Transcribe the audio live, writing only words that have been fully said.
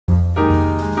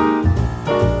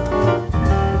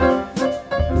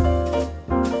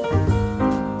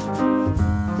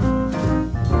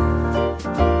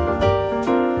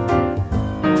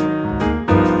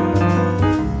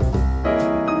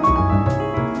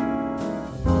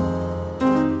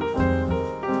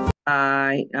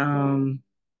right.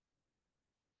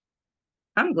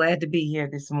 I'm glad to be here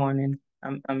this morning.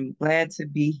 I'm glad to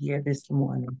be here this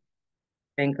morning.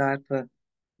 Thank God for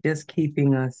just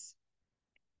keeping us.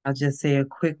 I'll just say a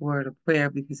quick word of prayer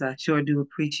because I sure do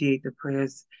appreciate the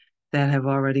prayers that have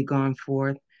already gone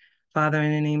forth. Father,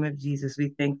 in the name of Jesus,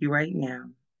 we thank you right now.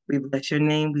 We bless your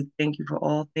name. We thank you for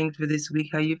all things for this week,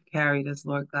 how you've carried us,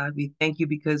 Lord God. We thank you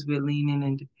because we're leaning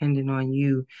and dependent on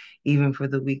you, even for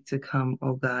the week to come,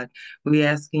 oh God. We're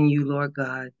asking you, Lord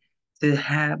God, to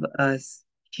have us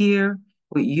hear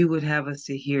what you would have us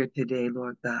to hear today,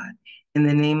 Lord God. In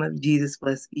the name of Jesus,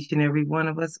 bless each and every one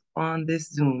of us on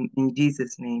this Zoom. In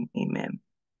Jesus' name, amen.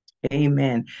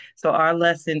 Amen. So our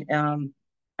lesson,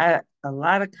 a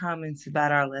lot of comments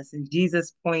about our lesson.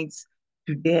 Jesus points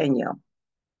to Daniel,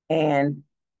 and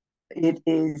it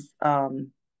is, I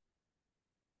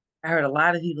heard a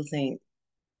lot of people saying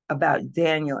about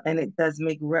Daniel, and it does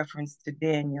make reference to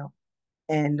Daniel.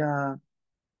 And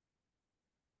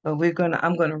but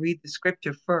I'm gonna read the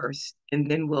scripture first, and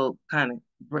then we'll kind of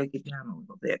break it down a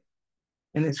little bit.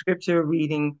 And the scripture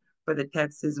reading for the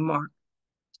text is Mark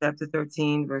chapter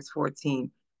 13, verse 14.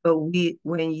 But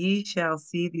when ye shall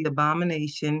see the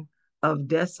abomination of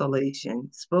desolation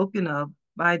spoken of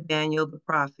by Daniel the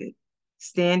prophet,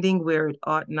 standing where it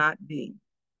ought not be,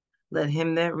 let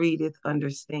him that readeth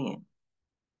understand.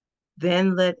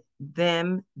 Then let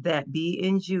them that be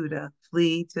in Judah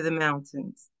flee to the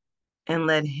mountains, and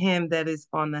let him that is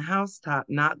on the housetop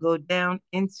not go down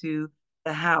into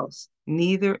the house,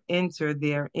 neither enter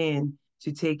therein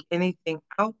to take anything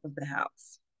out of the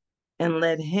house. And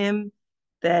let him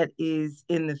that is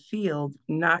in the field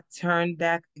not turn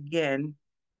back again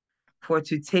for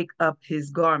to take up his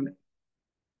garment.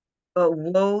 But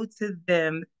woe to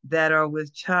them that are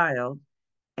with child,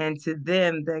 and to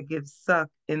them that give suck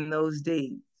in those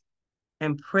days.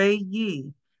 And pray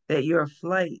ye that your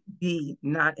flight be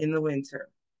not in the winter.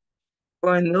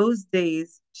 For in those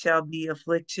days shall be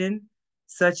affliction,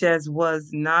 such as was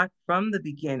not from the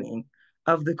beginning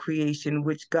of the creation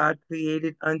which God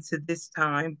created unto this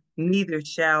time, neither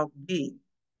shall be.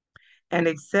 And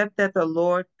except that the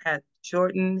Lord hath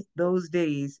shortened those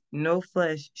days, no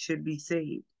flesh should be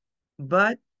saved,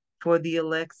 but for the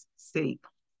elect's sake,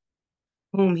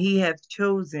 whom he hath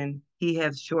chosen, he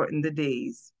hath shortened the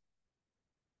days.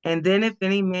 And then if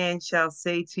any man shall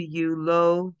say to you,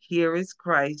 Lo, here is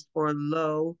Christ, or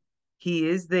Lo, he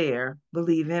is there,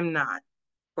 believe him not.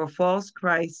 For false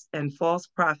Christs and false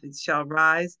prophets shall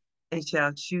rise and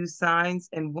shall choose signs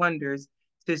and wonders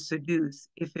to seduce,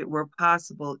 if it were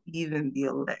possible, even the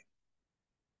elect.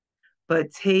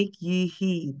 But take ye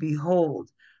heed,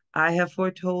 behold, I have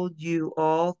foretold you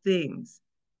all things.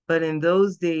 But in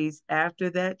those days after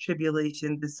that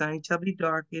tribulation, the sun shall be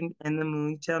darkened, and the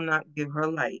moon shall not give her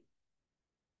light,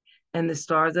 and the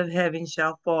stars of heaven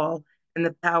shall fall, and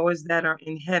the powers that are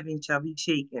in heaven shall be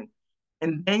shaken.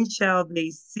 And then shall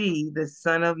they see the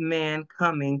Son of Man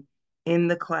coming in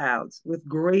the clouds with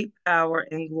great power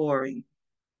and glory.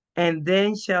 And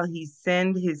then shall he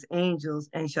send his angels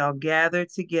and shall gather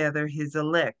together his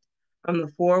elect from the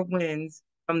four winds,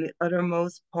 from the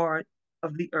uttermost part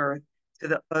of the earth to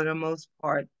the uttermost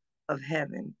part of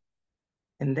heaven.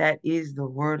 And that is the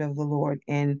word of the Lord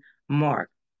in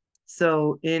Mark.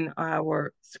 So in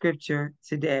our scripture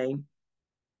today,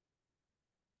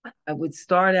 I would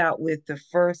start out with the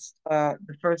first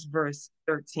verse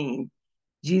 13.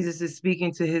 Jesus is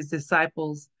speaking to his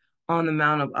disciples on the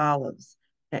Mount of Olives,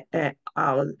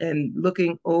 and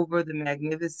looking over the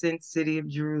magnificent city of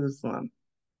Jerusalem.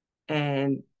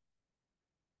 And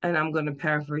I'm going to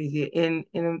paraphrase it.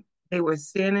 They were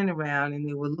standing around and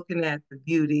they were looking at the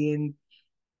beauty, and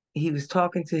he was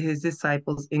talking to his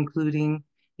disciples, including,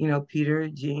 Peter,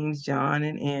 James, John,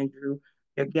 and Andrew.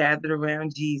 They're gathered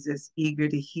around Jesus, eager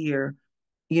to hear,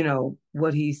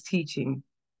 what he's teaching.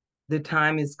 The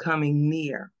time is coming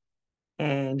near,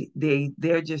 and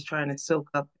they're just trying to soak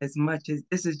up as much as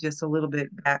this is just a little bit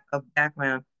of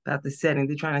background about the setting.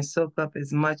 They're trying to soak up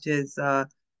as much as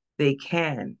they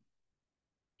can,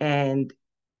 and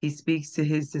he speaks to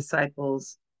his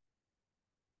disciples,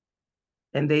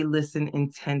 and they listen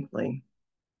intently.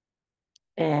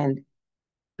 And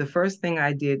the first thing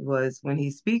I did was when he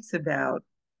speaks about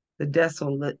the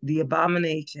desolate, the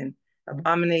abomination,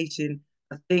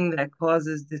 a thing that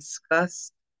causes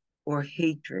disgust or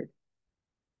hatred.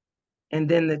 And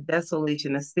then the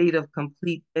desolation, a state of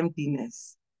complete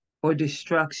emptiness or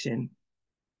destruction.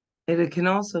 And it can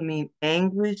also mean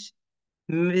anguish,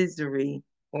 misery,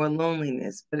 or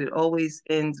loneliness, but it always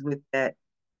ends with that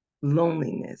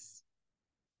loneliness.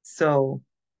 So,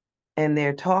 and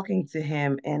they're talking to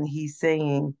him, and he's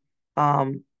saying,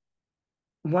 um,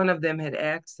 one of them had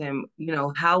asked him,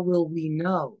 how will we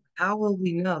know? How will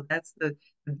we know? That's the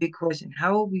big question.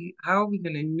 How are we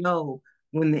going to know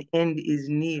when the end is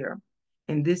near?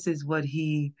 And this is what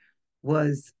he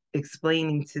was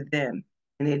explaining to them.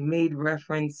 And it made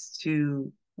reference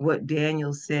to what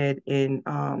Daniel said in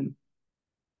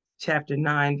chapter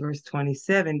 9, verse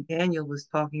 27. Daniel was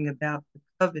talking about the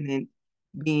covenant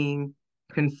being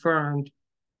confirmed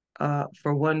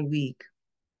for 1 week.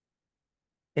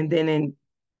 And then in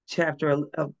chapter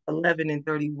 11 and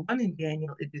 31 in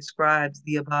Daniel, it describes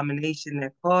the abomination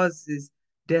that causes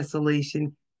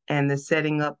desolation and the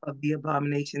setting up of the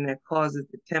abomination that causes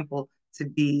the temple to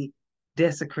be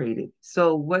desecrated.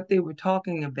 So what they were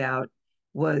talking about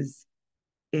was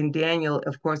in Daniel.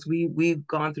 Of course, we've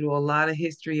gone through a lot of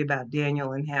history about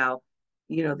Daniel and how,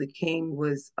 the king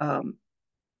was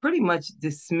pretty much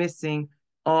dismissing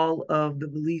all of the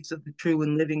beliefs of the true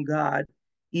and living God,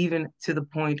 even to the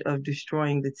point of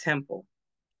destroying the temple.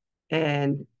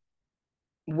 And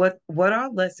what our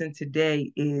lesson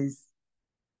today is,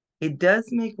 it does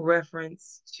make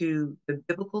reference to the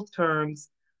biblical terms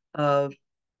of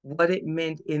what it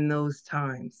meant in those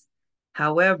times.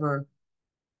 However,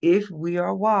 if we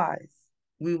are wise,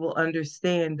 we will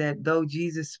understand that though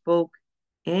Jesus spoke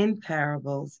in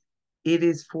parables, it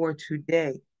is for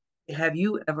today. Have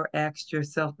you ever asked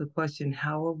yourself the question,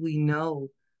 how will we know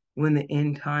when the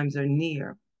end times are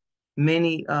near?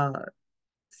 Many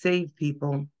saved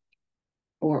people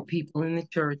or people in the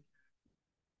church,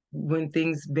 when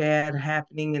things bad are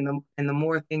happening and the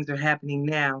more things are happening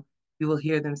now, you will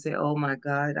hear them say, "Oh my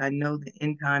God, I know the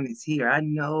end time is here. I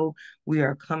know we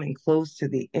are coming close to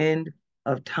the end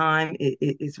of time.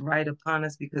 It is right upon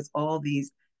us because all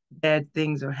these bad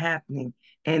things are happening."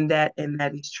 And that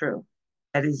is true.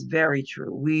 That is very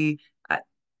true.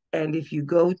 And if you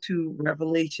go to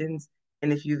Revelations,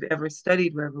 and if you've ever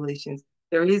studied Revelations,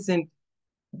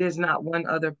 there's not one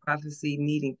other prophecy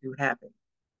needing to happen.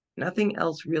 Nothing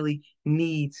else really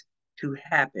needs to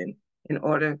happen in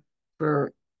order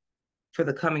for for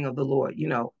the coming of the Lord.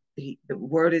 The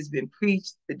word has been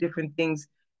preached, the different things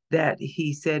that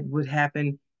he said would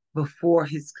happen before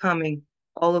his coming,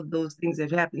 all of those things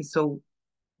have happened. So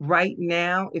right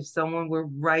now, if someone were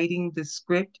writing the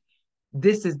script,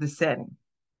 this is the setting.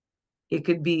 It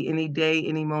could be any day,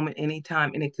 any moment, any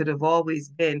time, and it could have always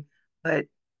been. But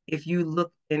if you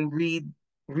look and read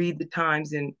the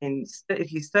times, and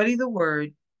if you study the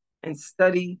word and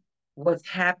study what's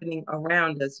happening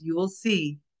around us, you will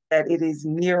see that it is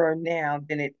nearer now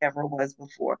than it ever was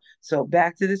before. So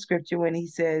back to the scripture when he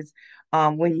says,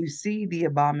 when you see the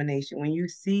abomination, when you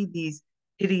see these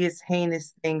hideous,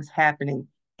 heinous things happening,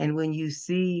 and when you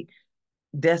see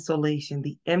desolation,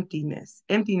 the emptiness.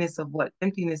 Emptiness of what?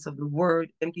 Emptiness of the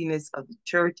word, emptiness of the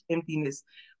church, emptiness.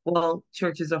 Well,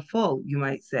 churches are full, you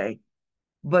might say,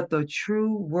 but the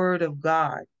true word of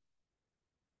God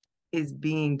is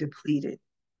being depleted,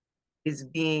 is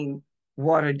being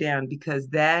watered down, because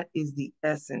that is the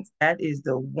essence. That is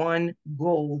the one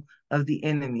goal of the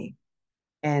enemy,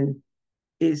 and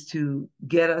is to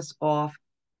get us off,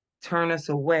 turn us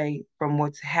away from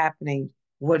what's happening,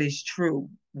 what is true,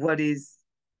 what the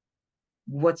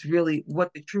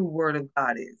true word of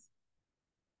God is.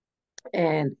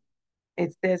 And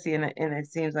it says here, and it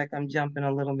seems like I'm jumping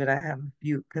a little bit. I have a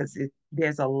few because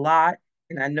there's a lot,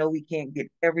 and I know we can't get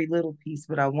every little piece,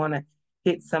 but I want to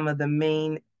hit some of the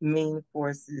main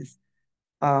forces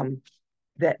um,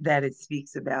 that it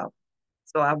speaks about.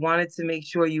 So I wanted to make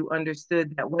sure you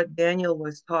understood that what Daniel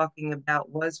was talking about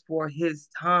was for his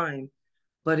time,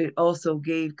 but it also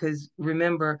gave, because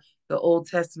remember, the Old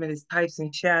Testament is types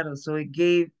and shadows. So it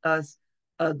gave us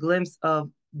a glimpse of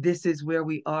this is where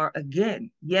we are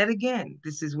again, yet again.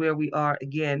 This is where we are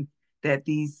again, that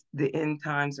the end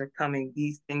times are coming.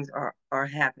 These things are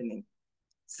happening.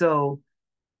 So,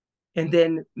 and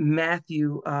then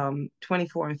Matthew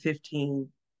 24 and 15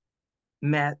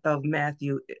 of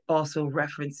Matthew also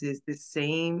references the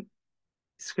same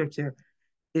scripture,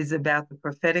 is about the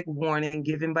prophetic warning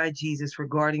given by Jesus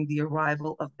regarding the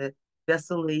arrival of the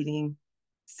desolating,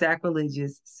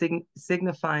 sacrilegious,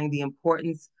 signifying the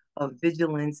importance of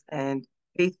vigilance and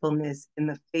faithfulness in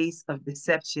the face of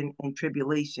deception and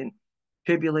tribulation.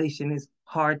 Tribulation is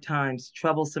hard times,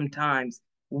 troublesome times,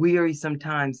 wearisome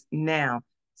times now.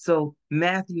 So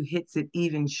Matthew hits it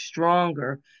even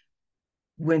stronger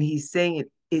when he's saying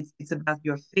it's about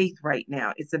your faith right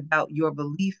now. It's about your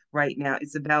belief right now.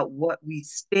 It's about what we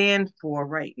stand for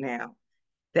right now.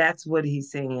 That's what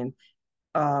he's saying.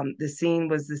 The scene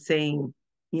was the same,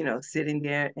 sitting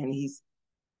there, and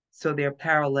so they're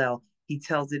parallel. He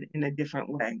tells it in a different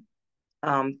way.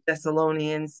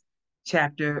 Thessalonians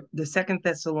the Second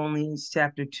Thessalonians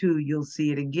chapter 2, you'll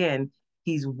see it again.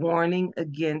 He's warning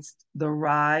against the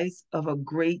rise of a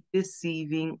great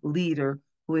deceiving leader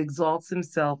who exalts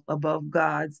himself above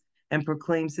gods and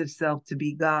proclaims himself to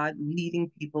be God,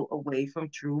 leading people away from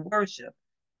true worship.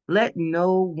 Let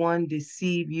no one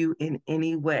deceive you in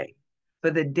any way,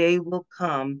 for the day will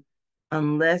come,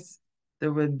 unless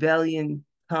the rebellion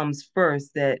comes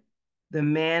first, that the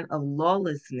man of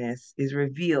lawlessness is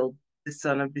revealed, the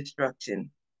son of destruction,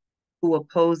 who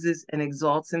opposes and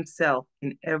exalts himself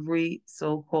in every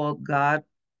so-called God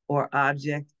or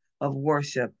object of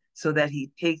worship, so that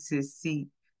he takes his seat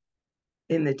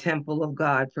in the temple of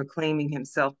God, proclaiming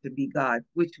himself to be God,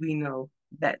 which we know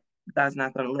that God's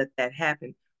not going to let that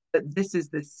happen. But this is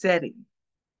the setting.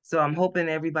 So I'm hoping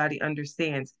everybody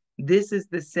understands this is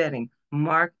the setting.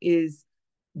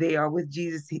 They are with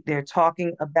Jesus. They're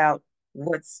talking about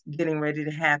what's getting ready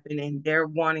to happen, and they're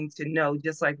wanting to know,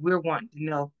 just like we're wanting to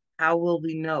know, how will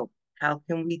we know? How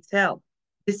can we tell?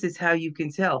 This is how you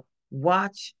can tell.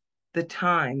 Watch the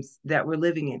times that we're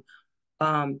living in.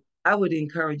 I would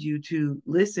encourage you to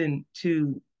listen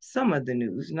to some of the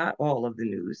news, not all of the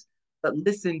news, but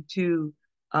listen to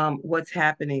what's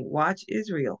happening. Watch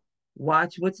Israel.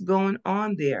 Watch what's going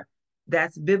on there.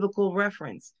 That's biblical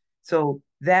reference. So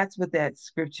that's what that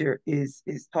scripture is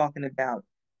talking about.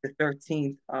 The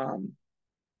 13th,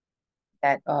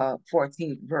 that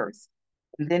 14th verse.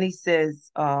 And then he says,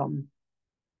 and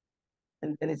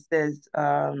then it says,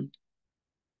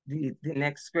 the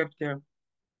next scripture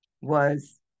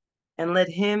was, and let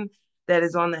him that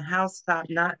is on the housetop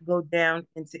not go down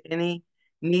into any,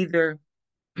 neither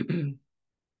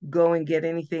go and get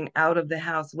anything out of the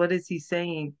house. What is he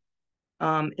saying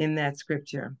in that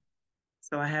scripture?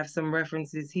 So I have some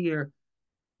references here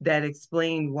that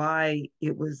explain why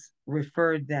it was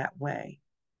referred that way.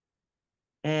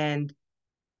 And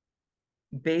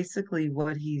basically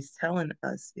what he's telling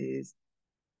us is,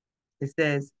 it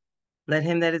says, let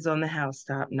him that is on the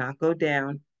housetop not go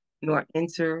down, nor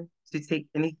enter to take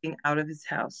anything out of his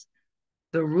house.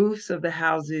 The roofs of the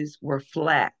houses were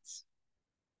flat,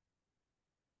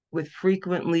 with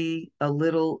frequently a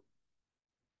little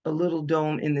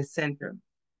dome in the center.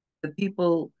 The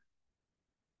people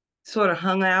sort of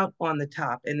hung out on the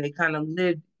top, and they kind of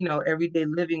lived, everyday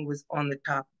living was on the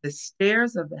top. The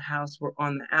stairs of the house were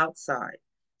on the outside,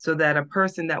 so that a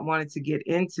person that wanted to get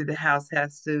into the house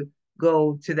has to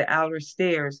go to the outer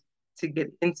stairs to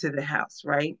get into the house,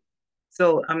 right?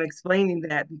 So I'm explaining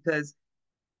that because,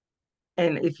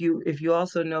 and if you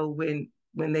also know, when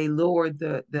they lowered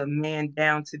the man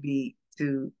down to be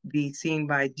seen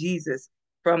by Jesus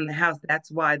from the house,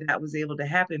 that's why that was able to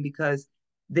happen, because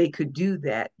they could do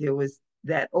that. There was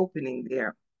that opening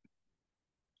there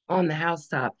on the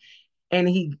housetop.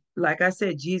 And like I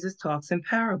said, Jesus talks in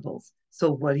parables.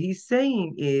 So what he's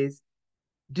saying is,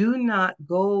 do not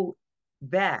go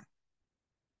back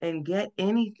and get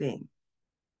anything.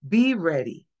 Be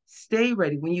ready. Stay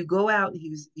ready. When you go out,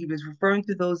 he was referring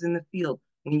to those in the field.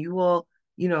 When you all,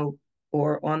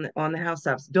 or on the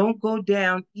housetops, don't go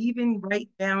down, even right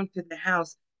down to the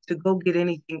house, to go get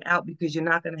anything out, because you're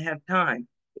not going to have time.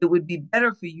 It would be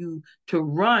better for you to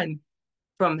run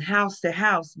from house to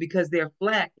house, because they're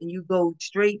flat and you go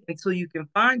straight until you can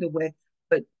find a way.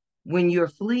 But when you're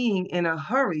fleeing in a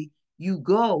hurry, you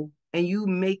go and you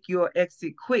make your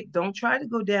exit quick. Don't try to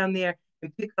go down there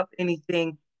and pick up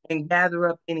anything and gather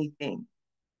up anything.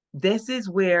 This is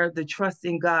where the trust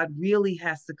in God really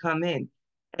has to come in.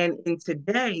 And in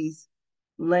today's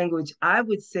language, I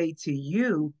would say to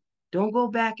you, don't go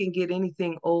back and get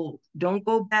anything old. Don't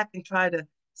go back and try to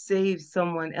save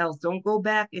someone else. Don't go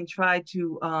back and try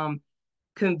to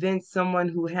convince someone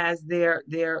who has their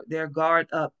guard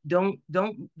up. Don't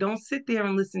sit there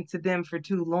and listen to them for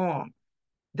too long.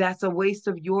 That's a waste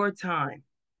of your time,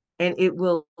 and it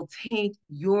will taint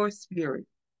your spirit.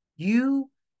 You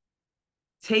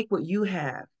take what you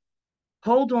have.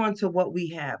 Hold on to what we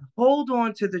have. Hold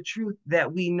on to the truth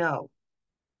that we know,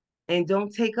 and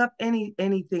don't take up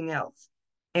anything else.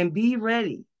 And be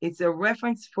ready. It's a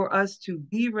reference for us to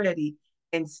be ready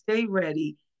and stay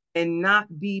ready, and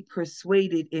not be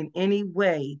persuaded in any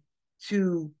way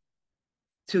to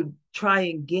try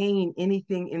and gain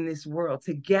anything in this world,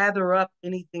 to gather up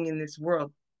anything in this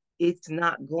world. It's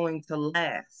not going to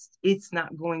last. It's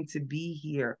not going to be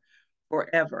here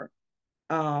forever.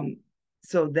 Um,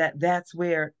 so that's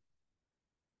where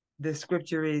the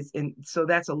scripture is. And so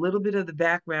that's a little bit of the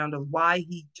background of why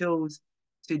he chose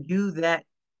to do that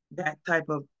type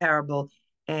of parable,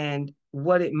 and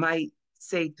what it might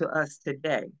say to us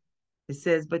today. It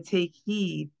says, but take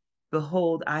heed,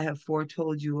 behold, I have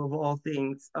foretold you of all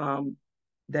things.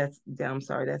 I'm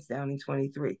sorry, that's down in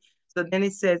 23. So then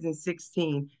it says in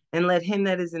 16, and let him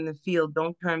that is in the field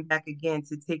don't turn back again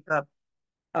to take up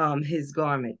his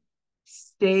garment.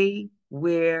 Stay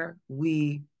where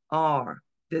we are.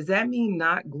 Does that mean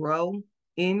not grow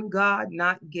in God,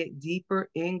 not get deeper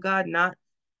in God, not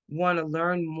want to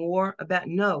learn more about?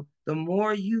 No, the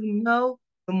more you know,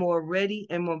 the more ready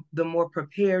and the more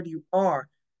prepared you are.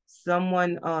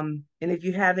 Someone, and if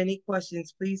you have any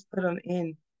questions, please put them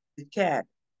in the chat.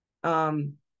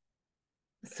 Um,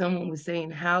 someone was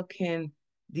saying, how can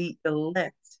the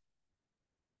elect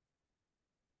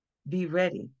be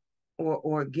ready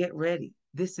or get ready?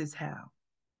 This is how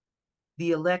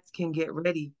the elect can get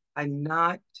ready by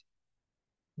not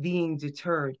being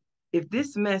deterred. If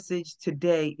this message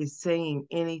today is saying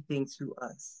anything to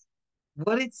us,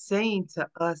 what it's saying to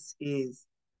us is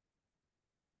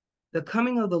the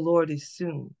coming of the Lord is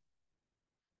soon,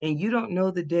 and you don't know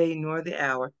the day nor the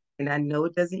hour. And I know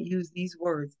it doesn't use these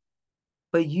words,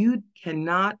 but you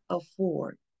cannot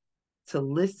afford to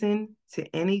listen to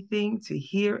anything, to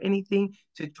hear anything,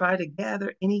 to try to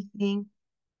gather anything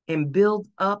and build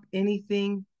up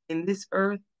anything in this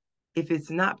earth if it's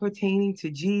not pertaining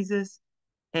to Jesus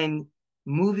and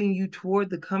moving you toward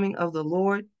the coming of the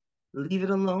Lord. Leave it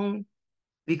alone,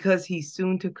 because he's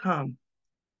soon to come.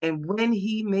 And when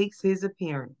he makes his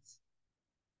appearance,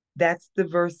 that's the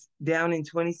verse down in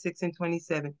 26 and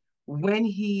 27. When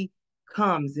he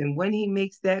comes and when he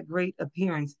makes that great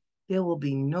appearance, there will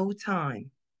be no time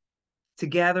to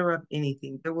gather up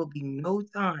anything. There will be no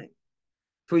time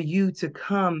for you to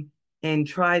come and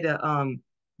try to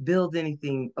build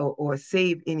anything or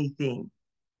save anything,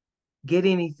 get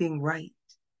anything right,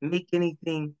 make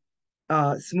anything,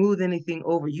 smooth anything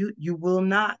over. You will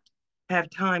not have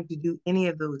time to do any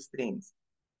of those things.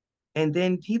 And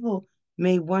then people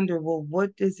may wonder, well,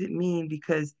 what does it mean?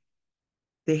 Because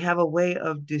they have a way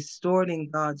of distorting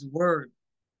God's word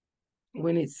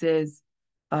when it says,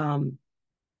 um,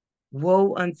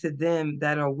 woe unto them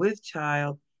that are with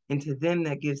child and to them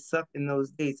that give suck in those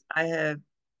days. I have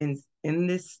in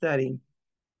this study,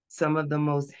 some of the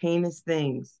most heinous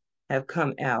things have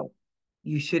come out.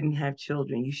 You shouldn't have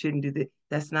children. You shouldn't do that.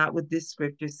 That's not what this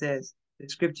scripture says. The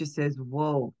scripture says,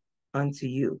 woe unto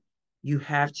you. You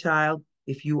have child.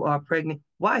 If you are pregnant,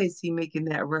 why is he making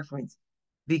that reference?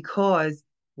 Because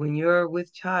when you're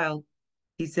with child,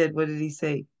 he said, what did he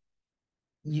say?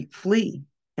 You flee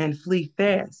and flee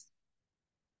fast.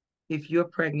 If you're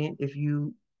pregnant, if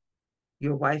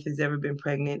your wife has ever been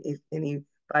pregnant, if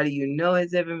anybody you know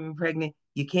has ever been pregnant,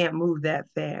 you can't move that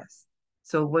fast.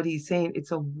 So what he's saying,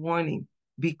 it's a warning.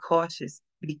 Be cautious,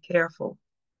 be careful,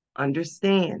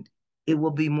 understand it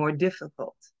will be more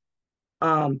difficult.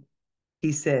 Um,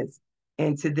 he says,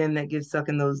 and to them that give suck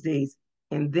in those days.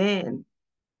 And then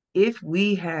if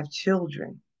we have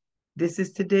children, this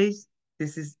is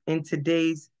in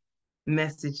today's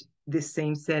message, this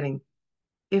same setting.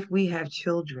 If we have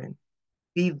children,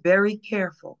 be very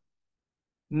careful.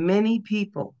 Many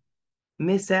people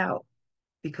miss out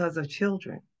because of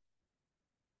children.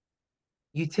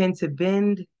 You tend to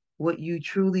bend what you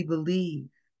truly believe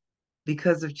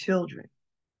because of children.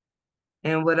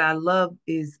 And what I love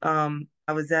is I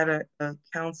was at a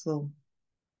council,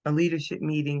 a leadership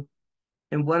meeting,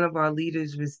 and one of our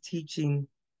leaders was teaching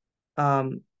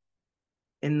um,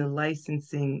 in the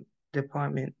licensing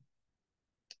department,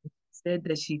 said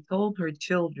that she told her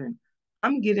children,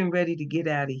 I'm getting ready to get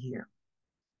out of here.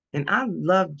 And I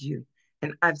loved you.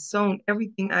 And I've sown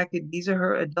everything I could. These are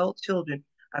her adult children.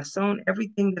 I've sown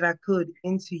everything that I could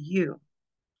into you.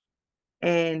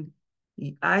 And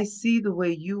I see the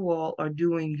way you all are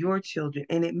doing your children.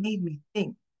 And it made me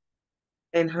think.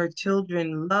 And her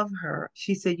children love her.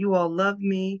 She said, you all love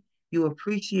me. You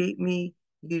appreciate me.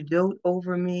 You dote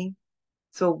over me.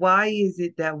 So why is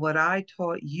it that what I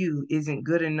taught you isn't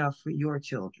good enough for your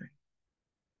children?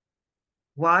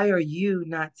 Why are you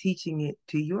not teaching it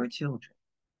to your children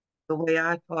the way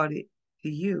I taught it to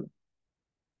you?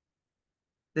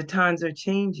 The times are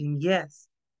changing, yes,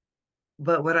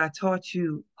 but what I taught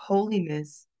you,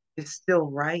 holiness is still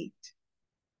right.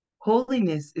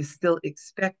 Holiness is still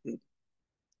expected.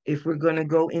 If we're going to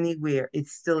go anywhere,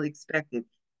 it's still expected.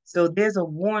 So there's a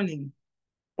warning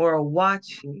or a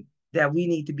watching that we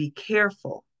need to be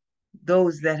careful.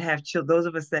 Those that have those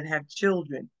of us that have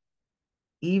children,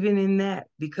 even in that,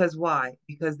 because why?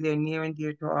 Because they're near and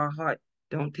dear to our heart.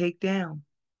 Don't take down.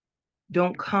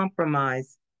 Don't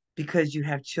compromise because you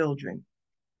have children.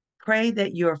 Pray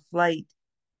that your flight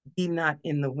be not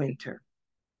in the winter.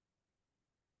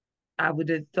 I would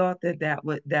have thought that that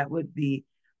would be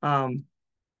an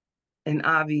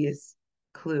obvious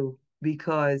clue,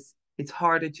 because It's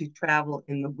harder to travel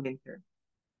in the winter.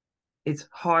 It's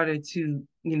harder to,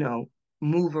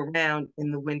 move around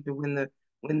in the winter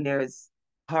when there's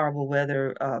horrible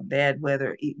weather, bad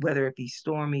weather, whether it be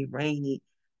stormy, rainy,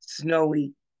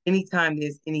 snowy. Anytime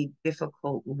there's any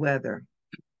difficult weather,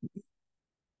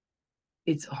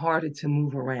 it's harder to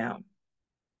move around.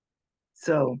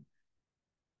 So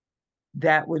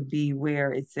that would be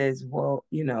where it says, well,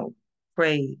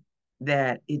 pray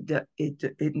that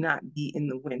it not be in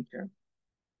the winter.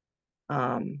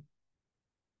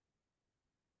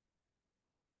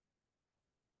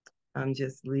 I'm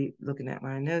just looking at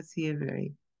my notes here.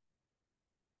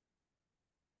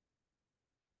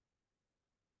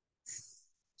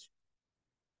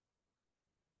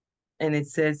 And it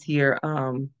says here,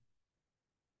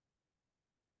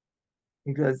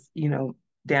 it goes,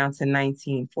 down to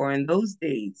 19. For in those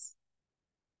days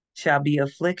shall be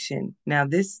affliction. Now,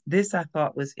 this I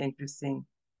thought was interesting.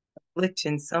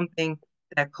 Affliction, something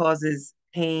that causes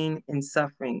pain and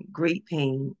suffering, great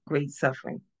pain, great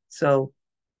suffering. So,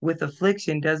 with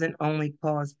affliction, doesn't only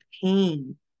cause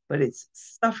pain, but it's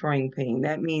suffering pain.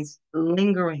 That means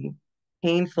lingering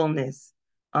painfulness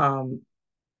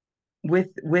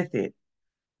with it.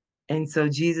 And so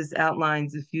Jesus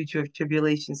outlines the future of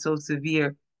tribulation so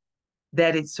severe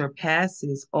that it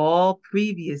surpasses all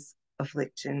previous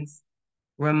afflictions,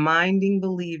 reminding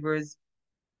believers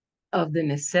of the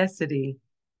necessity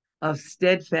of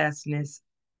steadfastness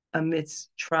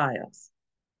amidst trials.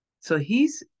 So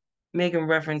he's making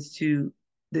reference to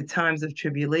the times of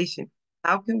tribulation.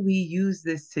 How can we use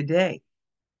this today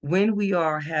when we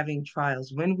are having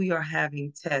trials, when we are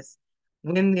having tests,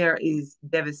 when there is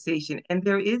devastation, and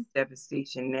there is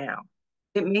devastation now?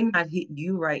 It may not hit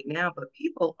you right now, but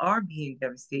people are being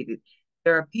devastated.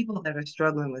 There are people that are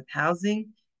struggling with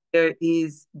housing. There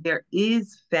is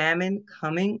famine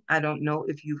coming. I don't know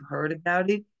if you've heard about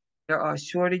it. There are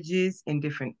shortages in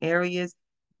different areas.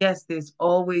 Yes, there's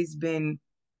always been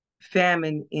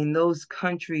famine in those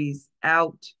countries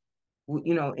out,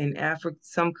 in Africa,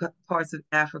 some parts of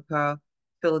Africa,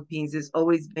 Philippines. There's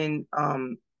always been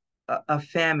a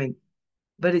famine,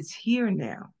 but it's here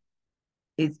now.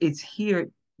 It's here.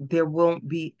 There won't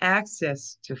be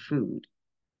access to food.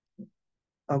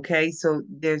 Okay, so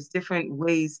there's different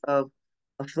ways of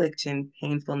affliction,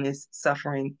 painfulness,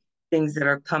 suffering, things that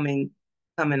are coming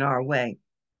our way.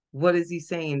 What is he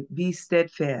saying? Be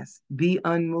steadfast, be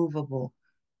unmovable.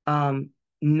 Um,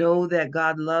 know that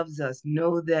God loves us.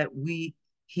 Know that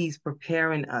He's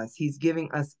preparing us. He's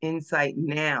giving us insight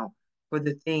now for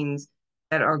the things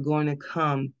that are going to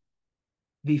come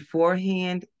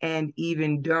beforehand and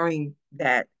even during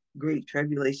that great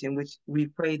tribulation, which we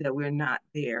pray that we're not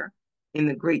there in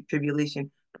the great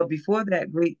tribulation. But before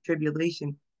that great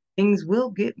tribulation, things will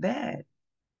get bad.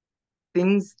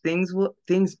 Things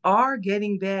are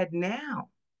getting bad now.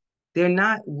 They're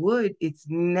not would, it's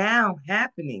now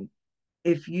happening.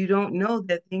 If you don't know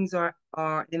that things are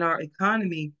in our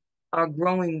economy are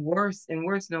growing worse and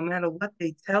worse, no matter what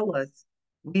they tell us.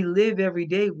 We live every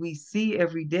day, we see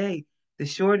every day the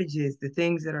shortages, the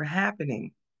things that are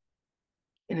happening.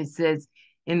 And it says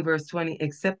in verse 20,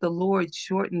 except the Lord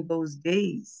shortened those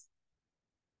days.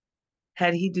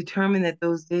 Had he determined that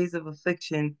those days of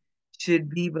affliction should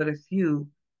be but a few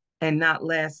and not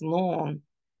last long,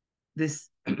 this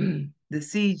the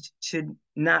siege should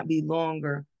not be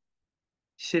longer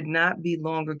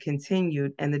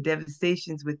continued, and the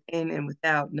devastations within and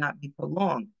without not be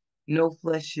prolonged. No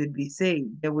flesh should be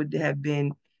saved.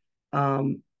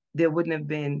 Um, there wouldn't have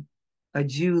been a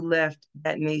Jew left,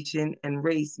 that nation and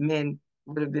race, men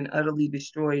would have been utterly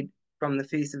destroyed from the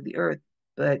face of the earth.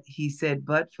 But he said,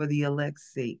 but for the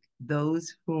elect's sake,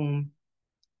 those whom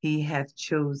he hath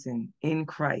chosen in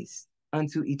Christ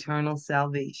unto eternal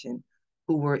salvation,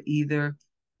 who were either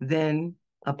then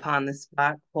upon the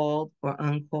spot called or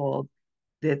uncalled,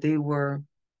 that they were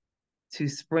to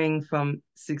spring from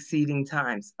succeeding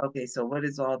times. Okay, so what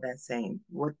is all that saying?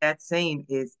 What that's saying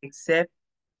is, except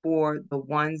for the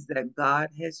ones that God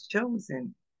has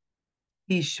chosen,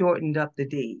 he shortened up the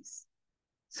days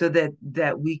so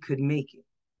that we could make it,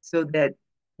 so that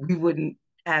we wouldn't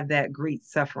have that great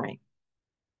suffering,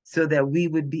 so that we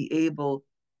would be able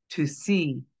to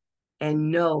see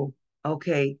and know,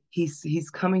 okay, he's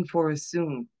coming for us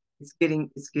soon. It's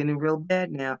getting real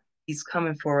bad now. He's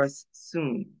coming for us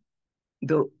soon.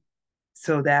 Though,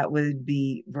 so that would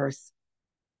be verse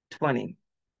 20.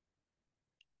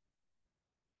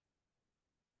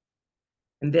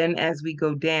 And then as we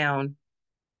go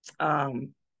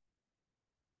um,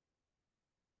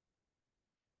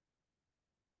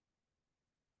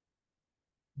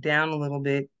 down a little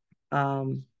bit,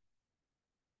 um,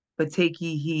 But take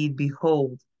ye heed,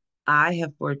 behold, I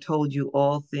have foretold you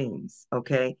all things.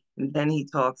 Okay. And then he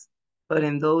talks, but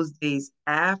in those days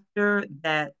after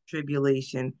that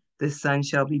tribulation, the sun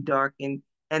shall be darkened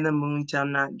and the moon shall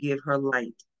not give her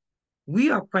light. We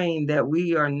are praying that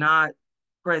we are not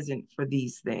present for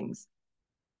these things.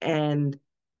 And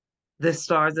the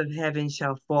stars of heaven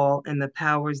shall fall, and the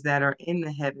powers that are in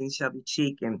the heavens shall be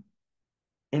shaken.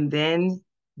 And then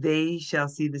they shall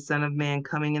see the Son of Man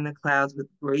coming in the clouds with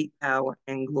great power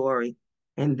and glory.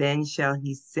 And then shall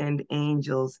he send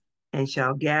angels and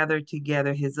shall gather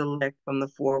together his elect from the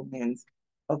four winds.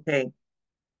 Okay,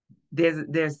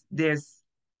 there's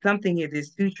something here.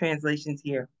 There's two translations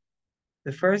here.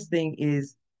 The first thing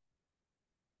is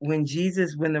when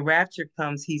the rapture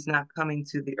comes, he's not coming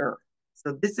to the earth.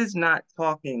 So this is not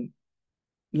talking,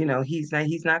 he's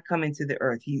not coming to the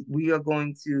earth. We are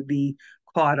going to be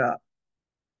caught up.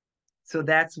 So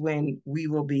that's when we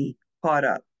will be caught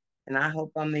up. And I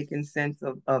hope I'm making sense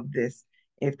of this.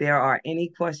 If there are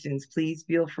any questions, please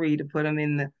feel free to put them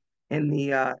in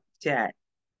the chat,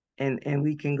 and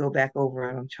we can go back over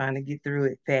it. I'm trying to get through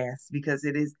it fast because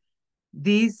it is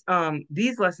these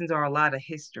lessons are a lot of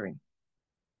history.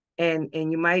 And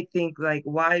you might think like,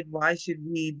 why should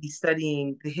we be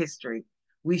studying the history?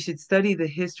 We should study the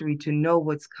history to know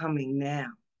what's coming now,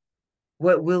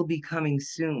 what will be coming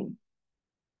soon.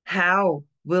 How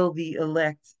will the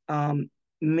elect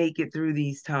make it through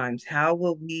these times? How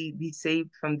will we be saved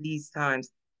from these times?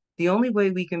 The only way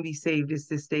we can be saved is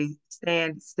to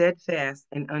stand steadfast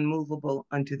and unmovable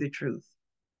unto the truth.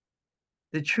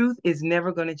 The truth is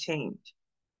never going to change.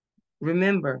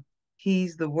 Remember,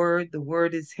 he's the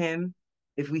word is him.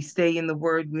 If we stay in the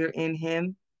word, we're in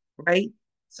him, right?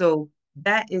 So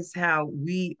that is how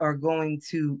we are going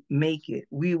to make it.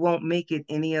 We won't make it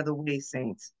any other way,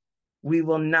 saints. We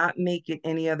will not make it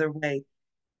any other way.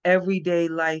 Everyday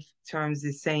life terms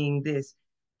is saying this.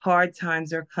 Hard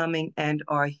times are coming and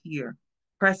are here.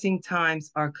 Pressing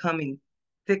times are coming.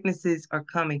 Sicknesses are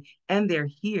coming and they're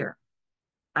here.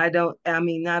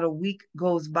 Not a week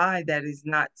goes by that is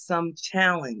not some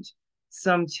challenge,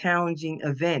 some challenging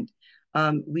event.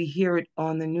 We hear it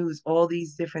on the news. All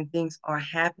these different things are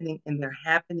happening and they're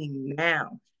happening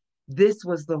now. This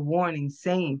was the warning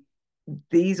saying,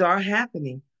 these are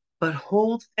happening, but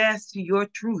hold fast to your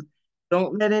truth.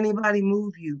 Don't let anybody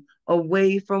move you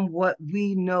away from what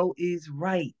we know is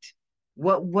right.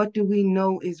 What do we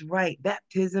know is right?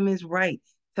 Baptism is right.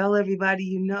 Tell everybody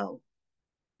you know.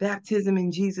 Baptism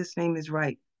in Jesus' name is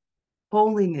right.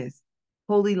 Holiness,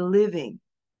 holy living,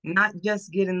 not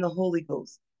just getting the Holy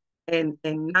Ghost and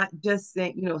not just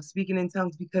saying, speaking in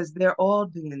tongues because they're all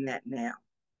doing that now.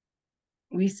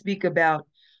 We speak about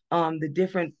the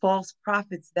different false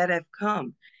prophets that have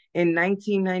come in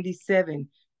 1997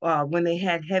 when they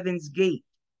had Heaven's Gate,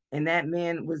 and that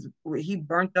man he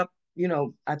burnt up.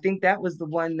 I think that was the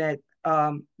one that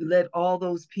led all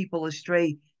those people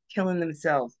astray, killing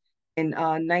themselves. In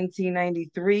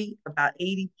 1993, about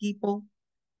 80 people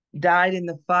died in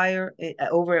the fire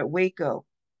over at Waco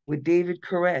with David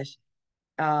Koresh.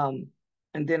 Um,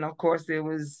 and then, of course, there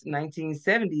was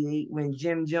 1978 when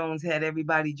Jim Jones had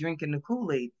everybody drinking the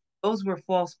Kool-Aid. Those were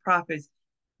false prophets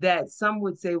that some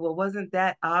would say, well, wasn't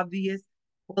that obvious?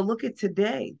 Well, look at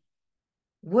today.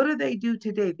 What do they do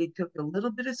today? They took a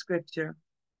little bit of scripture,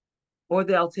 or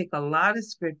they'll take a lot of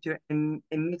scripture and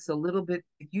mix a little bit.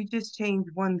 If you just change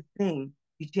one thing,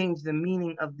 you change the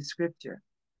meaning of the scripture.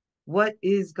 What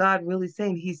is God really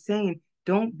saying? He's saying,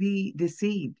 don't be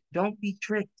deceived, don't be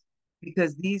tricked,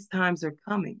 because these times are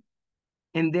coming.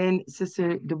 And then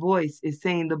Sister Du Bois is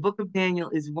saying the book of Daniel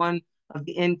is one of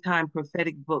the end time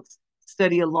prophetic books.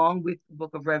 Study along with the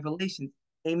book of Revelations.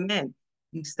 Amen.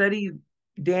 You study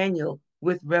Daniel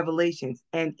with Revelations.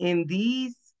 And in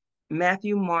these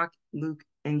Matthew, Mark, Luke,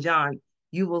 and John,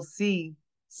 you will see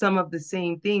some of the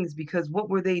same things because what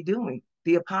were they doing?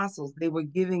 The apostles, they were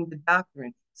giving the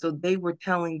doctrine. So they were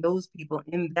telling those people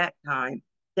in that time,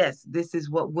 yes, this is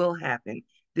what will happen.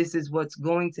 This is what's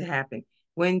going to happen.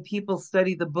 When people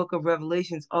study the book of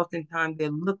Revelations, oftentimes they're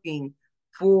looking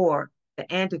for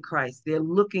the Antichrist. They're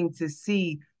looking to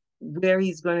see where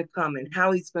he's going to come and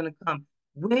how he's going to come.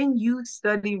 When you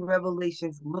study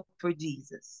Revelations, look for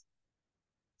Jesus.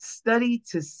 Study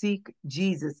to seek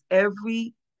Jesus.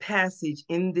 Every passage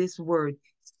in this word,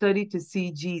 study to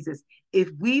see Jesus. If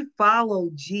we follow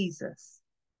Jesus,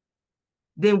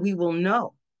 then we will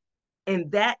know.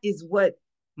 And that is what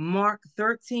Mark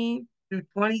 13 through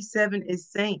 27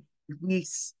 is saying. If we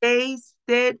stay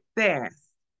steadfast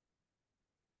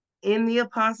in the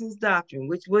apostles' doctrine,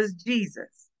 which was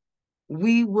Jesus,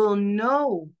 we will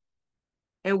know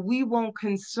And we won't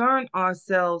concern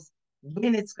ourselves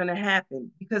when it's going to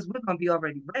happen because we're going to be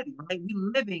already ready, right?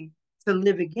 We're living to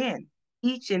live again.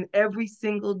 Each and every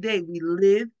single day, we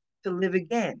live to live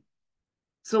again.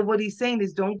 So what he's saying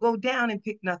is don't go down and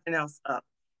pick nothing else up.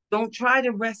 Don't try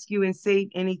to rescue and save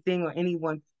anything or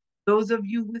anyone. Those of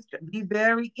you with, be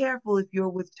very careful if you're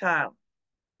with child,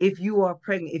 if you are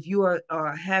pregnant, if you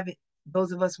are having,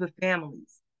 those of us with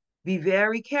families, be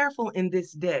very careful in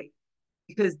this day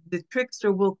because the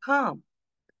trickster will come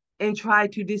and try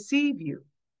to deceive you.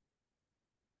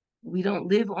 We don't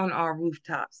live on our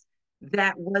rooftops.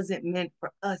 That wasn't meant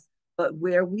for us. But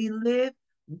where we live,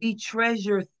 we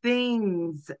treasure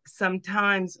things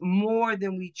sometimes more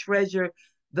than we treasure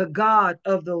the God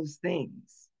of those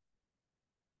things.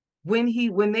 When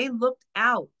they looked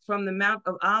out from the Mount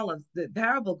of Olives, the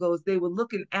parable goes, they were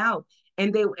looking out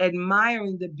and they were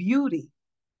admiring the beauty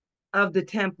of the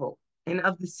temple and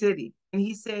of the city. And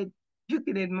he said, you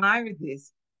can admire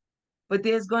this, but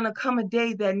there's going to come a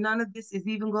day that none of this is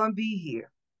even going to be here.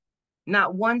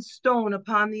 Not one stone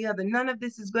upon the other. None of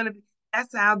this is going to be.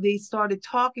 That's how they started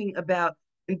talking about.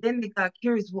 And then they got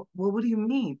curious. Well, what do you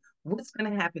mean? What's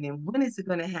going to happen? And when is it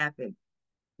going to happen?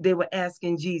 They were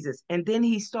asking Jesus. And then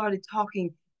he started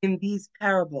talking in these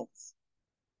parables,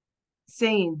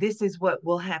 saying, this is what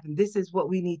will happen. This is what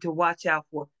we need to watch out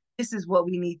for. This is what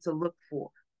we need to look for.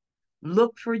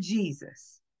 Look for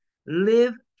Jesus.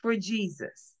 Live for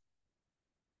Jesus.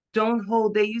 Don't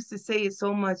hold. They used to say it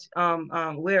so much,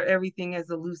 wear everything as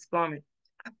a loose garment.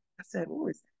 I said, oh,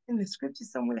 is that in the scripture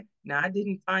somewhere? No, I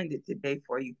didn't find it today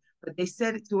for you. But they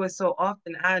said it to us so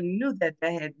often. I knew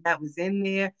that was in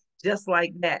there just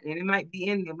like that. And it might be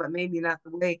in there, but maybe not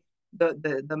the way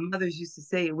the mothers used to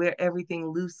say it, wear everything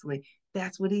loosely.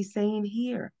 That's what he's saying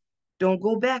here. Don't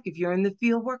go back. If you're in the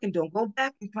field working, don't go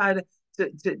back and try to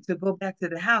go back to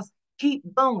the house. Keep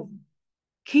going.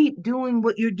 Keep doing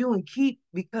what you're doing.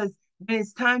 Because when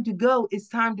it's time to go, it's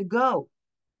time to go.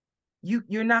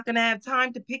 You're not going to have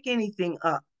time to pick anything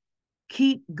up.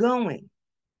 Keep going.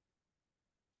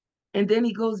 And then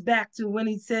he goes back to when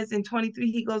he says in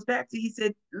 23, he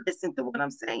said, listen to what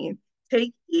I'm saying.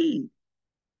 Take heed.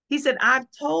 He said, I've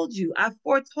foretold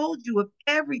you of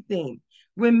everything.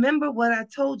 Remember what I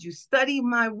told you. Study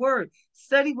my word.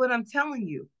 Study what I'm telling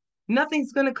you.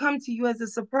 Nothing's going to come to you as a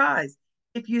surprise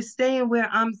if you're staying where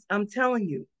I'm telling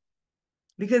you.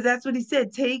 Because that's what he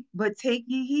said. Take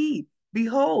ye heed.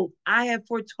 Behold, I have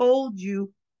foretold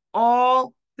you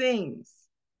all things.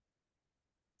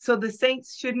 So the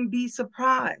saints shouldn't be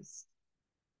surprised.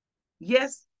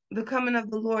 Yes, the coming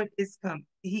of the Lord is come.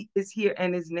 He is here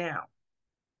and is now.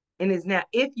 And is now.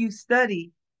 If you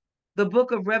study the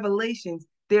book of Revelations,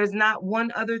 there's not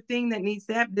one other thing that needs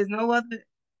to happen. There's no other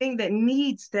thing that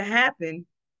needs to happen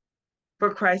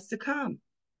for Christ to come.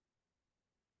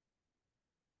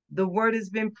 The word has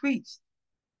been preached.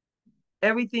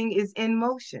 Everything is in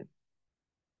motion.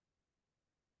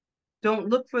 Don't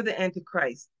look for the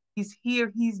Antichrist. He's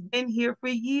here. He's been here for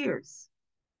years.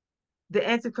 The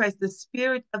Antichrist, the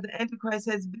spirit of the Antichrist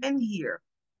has been here.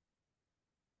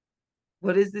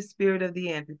 What is the spirit of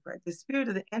the Antichrist? The spirit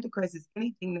of the Antichrist is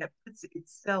anything that puts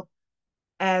itself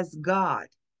as God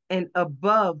and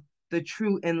above the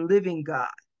true and living God.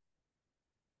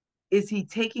 Is he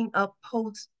taking up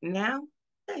posts now?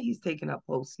 Yeah, he's taking up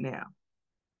posts now.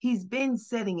 He's been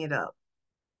setting it up.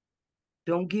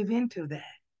 Don't give in to that.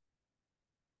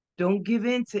 Don't give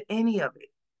in to any of it.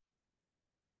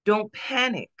 Don't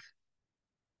panic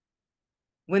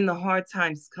when the hard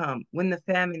times come, when the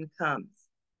famine comes,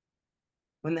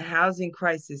 when the housing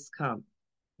crisis comes,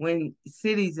 when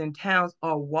cities and towns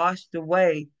are washed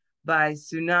away by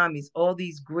tsunamis, all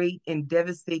these great and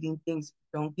devastating things.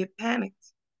 Don't get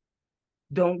panicked.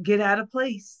 Don't get out of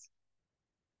place.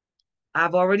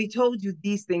 I've already told you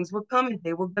these things were coming.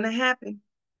 They were going to happen.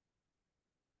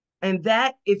 And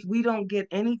that if we don't get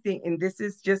anything, and this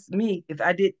is just me, if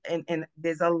I did, and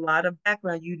there's a lot of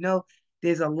background,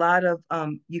 there's a lot of,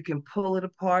 you can pull it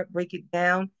apart, break it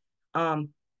down.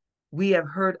 We have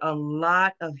heard a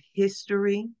lot of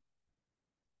history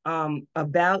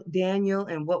about Daniel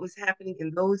and what was happening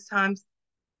in those times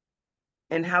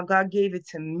and how God gave it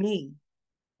to me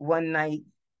one night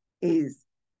is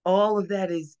all of that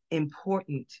is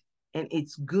important and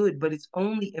it's good, but it's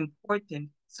only important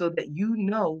so that you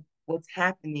know what's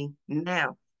happening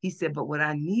now. He said, but what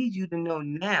I need you to know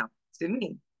now, to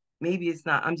me, maybe it's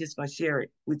not, I'm just going to share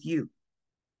it with you.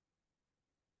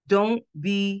 Don't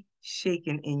be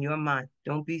shaken in your mind.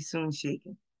 Don't be soon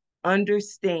shaken.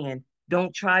 Understand.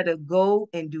 Don't try to go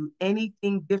and do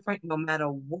anything different, no matter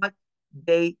what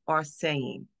they are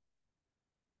saying.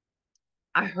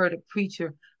 I heard a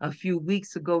preacher a few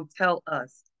weeks ago tell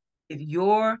us, if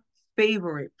your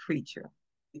favorite preacher,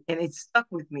 and it stuck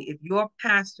with me, if your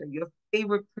pastor, your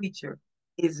favorite preacher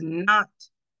is not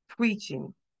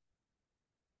preaching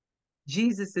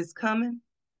Jesus is coming,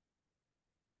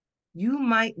 you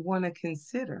might want to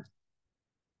consider.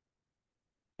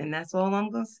 And that's all I'm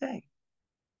going to say.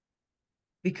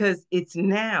 Because it's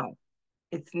now.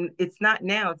 It's not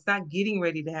now. It's not getting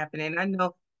ready to happen. And I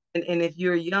know, and if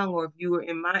you're young or if you were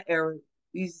in my era,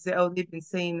 you used to say, oh, they've been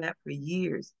saying that for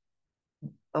years.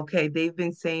 Okay, they've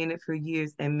been saying it for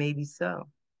years, and maybe so.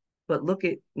 But look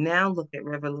at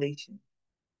Revelation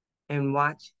and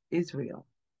watch Israel.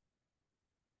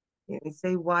 And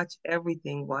say watch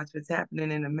everything, watch what's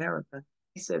happening in America.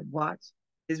 He said watch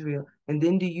Israel. And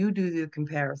then do the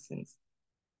comparisons.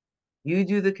 You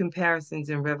do the comparisons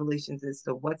in Revelations as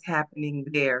to what's happening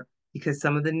there, because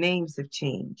some of the names have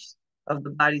changed of the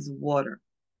bodies of water,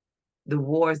 the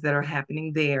wars that are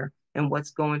happening there, and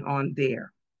what's going on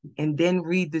there. And then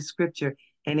read the scripture,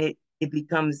 and it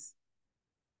becomes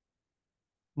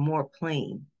more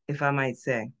plain, if I might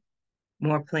say,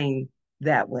 more plain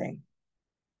that way.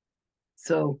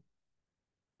 So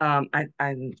I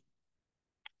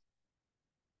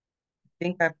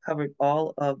think I've covered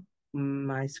all of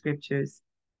my scriptures,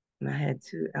 and I had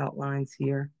 2 outlines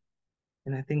here,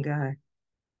 and I think I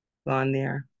gone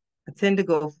there. I tend to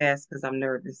go fast because I'm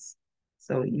nervous.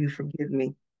 So you forgive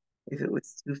me if it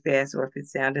was too fast or if it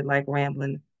sounded like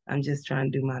rambling. I'm just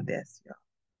trying to do my best, y'all.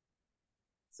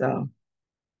 So,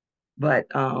 but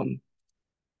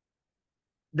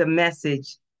the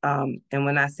message, and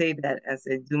when I say that, I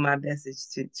said do my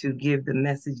best to give the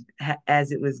message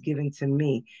as it was given to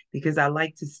me, because I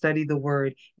like to study the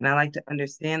word and I like to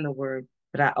understand the word,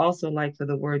 but I also like for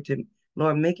the word to,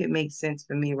 Lord, make it make sense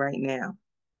for me right now.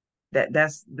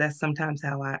 That's sometimes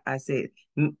how I say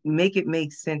it. Make it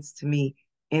make sense to me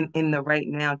in the right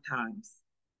now times,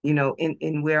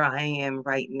 in where I am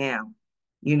right now,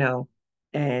 you know,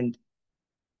 and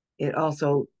it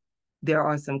also, there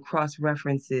are some cross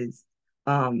references,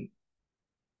 um,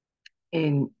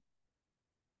 in,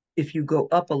 if you go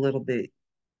up a little bit,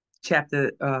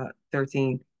 chapter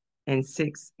 13 and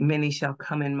 6, many shall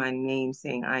come in my name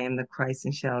saying, I am the Christ,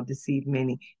 and shall deceive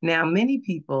many. Now, many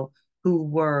people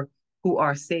who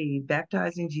are saved,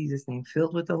 baptized in Jesus' name,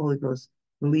 filled with the Holy Ghost,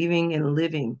 believing and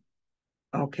living,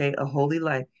 okay, a holy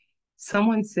life.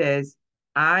 Someone says,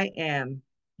 I am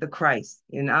the Christ,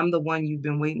 and I'm the one you've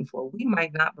been waiting for. We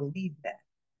might not believe that.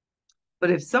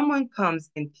 But if someone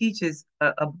comes and teaches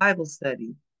a Bible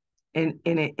study, and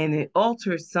it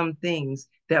alters some things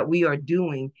that we are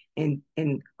doing, and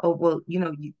oh well,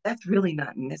 that's really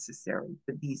not necessary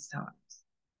for these times,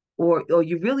 or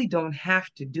you really don't have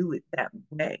to do it that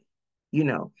way. you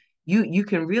know you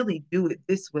can really do it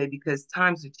this way because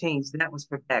times have changed. That was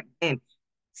for back then.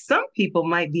 Some people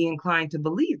might be inclined to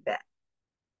believe that.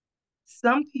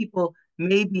 Some people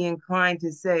may be inclined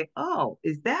to say, oh,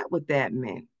 is that what that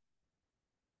meant?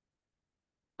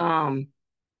 um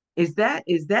is that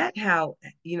how,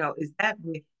 is that,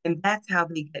 and that's how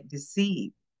they get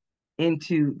deceived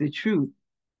into the truth.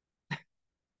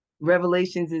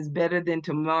 Revelations is better than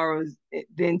tomorrow's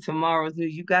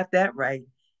news. You got that right.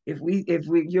 If we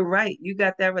you're right. You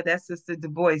got that right. That's Sister Du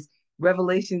Bois.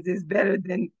 Revelations is better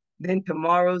than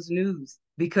tomorrow's news,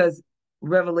 because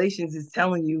Revelations is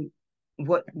telling you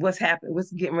what's happening,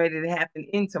 what's getting ready to happen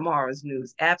in tomorrow's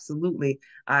news. Absolutely.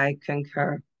 I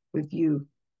concur with you.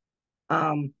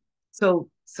 Um, so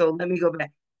let me go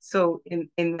back. So in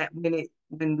that minute,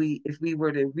 if we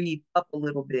were to read up a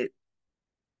little bit,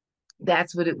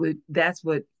 that's what it would that's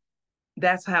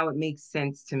how it makes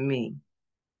sense to me.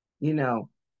 You know,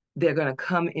 they're gonna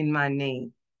come in my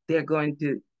name. They're going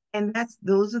to, and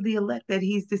those are the elect that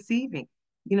he's deceiving.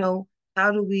 You know,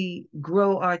 how do we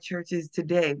grow our churches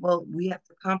today? Well, we have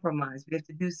to compromise. We have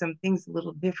to do some things a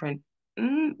little different.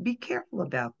 Be careful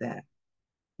about that.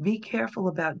 Be careful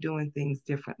about doing things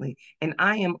differently. And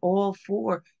I am all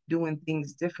for doing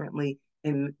things differently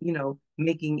and,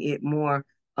 making it more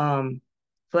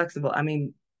flexible. I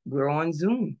mean, we're on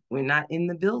Zoom. We're not in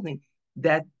the building.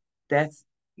 That's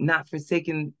not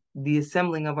forsaking the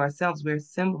assembling of ourselves. We're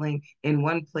assembling in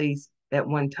one place at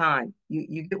one time.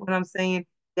 You get what I'm saying?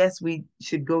 Yes, we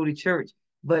should go to church,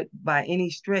 but by any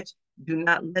stretch, do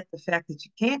not let the fact that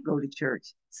you can't go to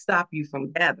church stop you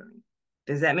from gathering.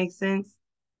 Does that make sense?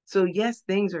 So yes,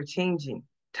 things are changing,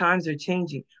 times are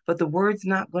changing, but the word's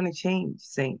not going to change,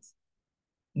 saints.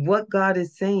 What God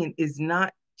is saying is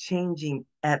not changing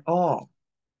at all.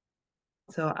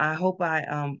 So I hope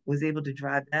I was able to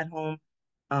drive that home.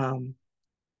 Um,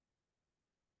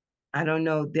 I don't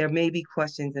know. There may be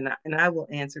questions, and I will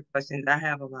answer questions. I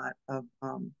have a lot of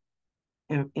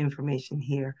information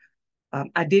here.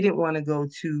 I didn't want to go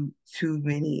to too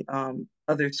many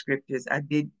other scriptures. I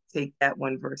did take that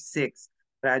one, verse 6,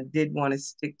 but I did want to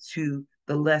stick to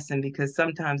the lesson because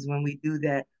sometimes when we do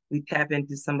that, we tap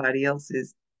into somebody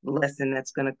else's lesson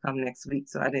that's going to come next week.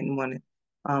 So I didn't want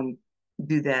to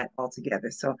do that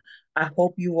altogether. So I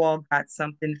hope you all got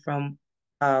something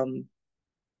um,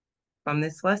 from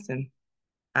this lesson.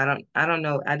 I don't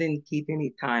know. I didn't keep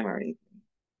any time or anything.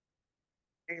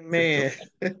 Amen.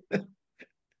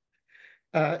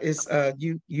 It's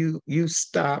you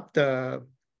stopped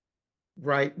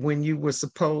right when you were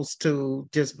supposed to,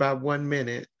 just by 1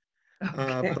 minute.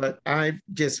 Okay. But I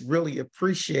just really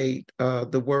appreciate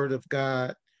the word of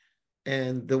God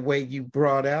and the way you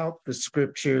brought out the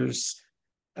scriptures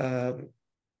uh,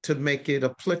 to make it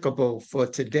applicable for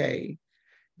today.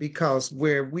 Because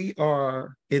where we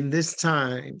are in this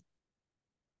time,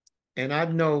 and I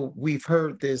know we've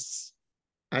heard this,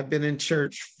 I've been in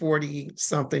church 40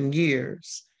 something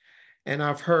years, and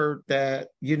I've heard that,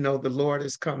 the Lord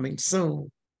is coming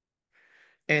soon.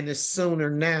 And it's sooner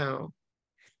now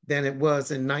than it was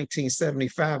in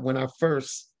 1975 when I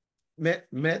first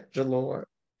met the Lord.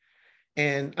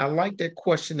 And I like that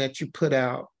question that you put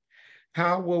out.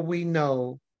 How will we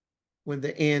know when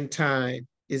the end time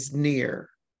is near?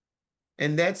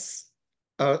 And that's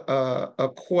a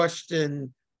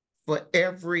question for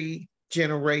every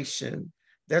generation.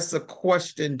 That's a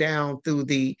question down through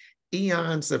the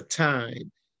eons of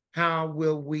time. How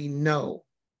will we know?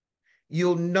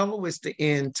 You'll know it's the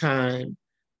end time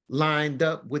lined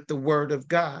up with the word of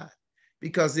God.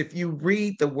 Because if you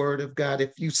read the word of God,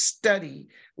 if you study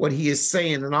what he is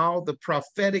saying and all the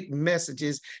prophetic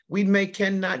messages, we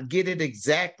cannot get it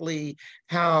exactly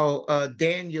how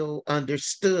Daniel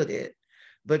understood it.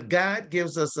 But God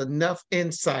gives us enough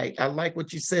insight. I like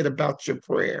what you said about your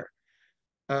prayer.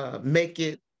 Make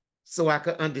it so I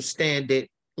can understand it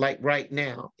like right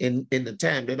now in the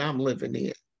time that I'm living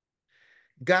in.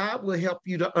 God will help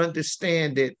you to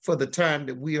understand it for the time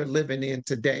that we are living in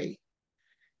today.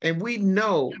 And we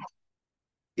know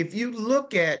if you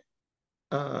look at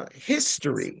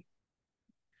history,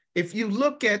 if you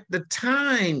look at the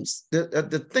times,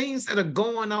 the things that are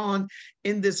going on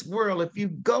in this world, if you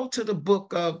go to the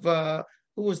book of,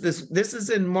 who is this? This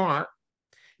is in Mark.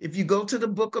 If you go to the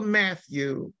book of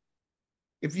Matthew,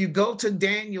 if you go to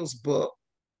Daniel's book,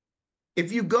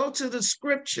 if you go to the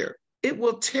scripture, it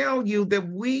will tell you that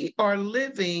we are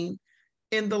living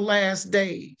in the last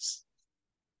days.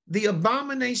 The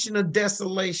abomination of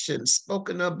desolation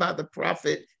spoken of by the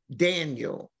prophet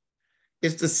Daniel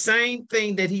is the same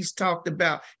thing that he's talked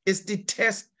about. It's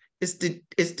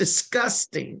it's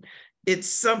disgusting. It's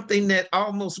something that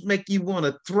almost make you want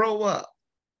to throw up.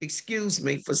 Excuse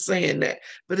me for saying that,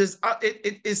 but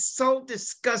it is so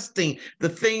disgusting, the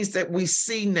things that we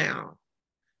see now,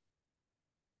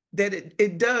 that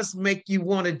it does make you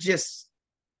want to just,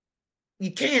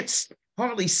 you can't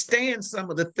hardly stand some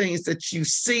of the things that you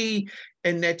see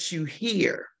and that you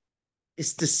hear.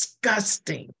 It's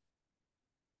disgusting.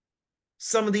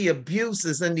 Some of the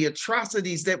abuses and the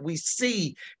atrocities that we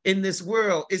see in this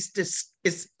world,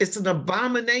 it's an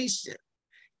abomination.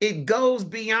 It goes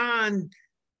beyond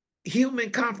human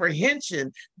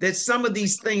comprehension, that some of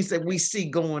these things that we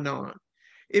see going on.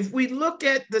 If we look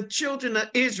at the children of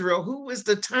Israel, who is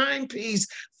the timepiece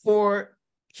for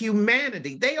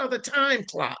humanity, they are the time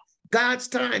clock, God's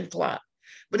time clock.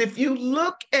 But if you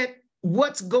look at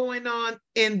what's going on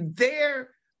in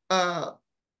their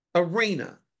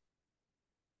arena,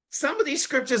 some of these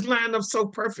scriptures line up so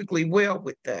perfectly well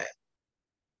with that.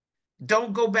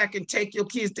 Don't go back and take your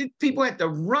kids. People had to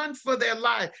run for their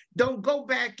life. Don't go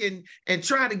back and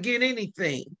try to get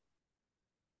anything.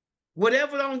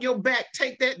 Whatever on your back,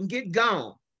 take that and get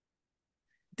gone.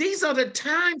 These are the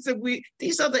times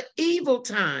these are the evil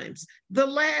times, the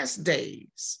last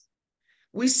days.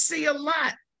 We see a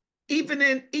lot, even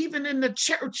in the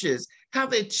churches, how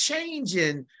they're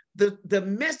changing the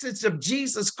message of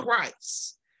Jesus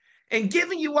Christ and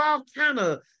giving you all kind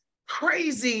of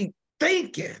crazy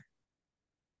thinking,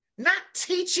 not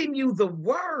teaching you the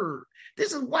word.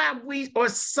 This is why we are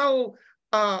so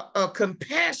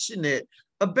compassionate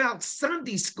about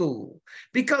Sunday school,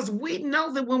 because we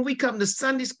know that when we come to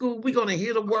Sunday school, we're going to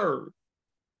hear the word.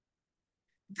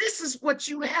 This is what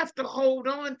you have to hold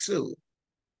on to.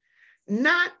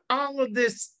 Not all of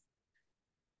this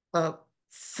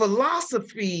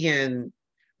philosophy and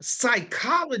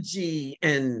psychology,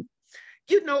 and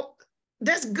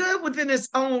that's good within its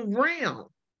own realm.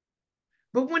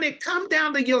 But when it comes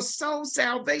down to your soul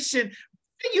salvation,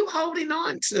 are you holding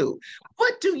on to?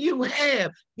 What do you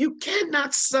have? You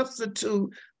cannot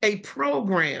substitute a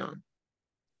program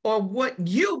or what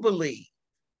you believe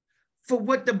for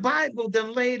what the Bible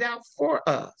then laid out for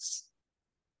us.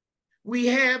 We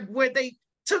have where they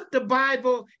took the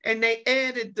Bible and they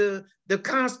added the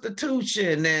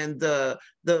Constitution and the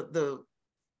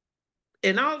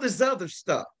and all this other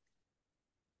stuff.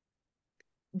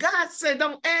 God said,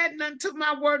 "Don't add nothing to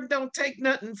my word and don't take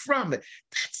nothing from it."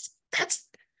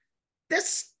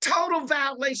 That's total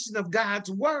violation of God's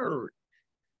word.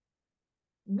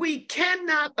 We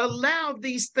cannot allow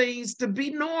these things to be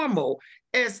normal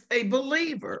as a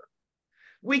believer.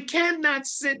 We cannot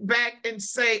sit back and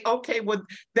say, okay, well,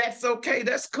 that's okay,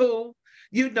 that's cool.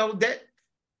 You know, that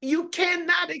you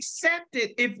cannot accept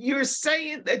it if you're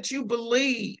saying that you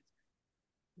believe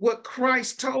what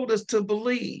Christ told us to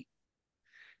believe.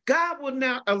 God will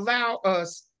not allow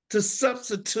us to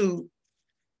substitute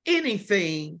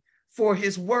anything for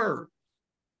his word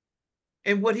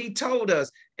and what he told us.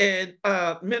 And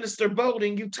Minister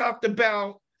Bowden, you talked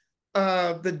about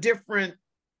the different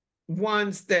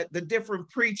ones that the different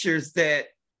preachers that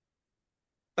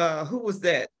who was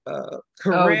that? Oh,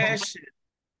 Koresh.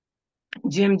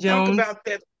 Jim Talk Jones. about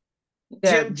that.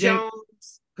 Yeah, Jim Jim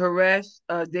Jones. Koresh,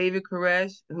 David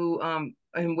Koresh, who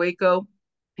in Waco,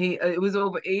 it was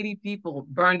over 80 people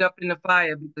burned up in the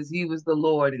fire because he was the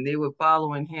Lord and they were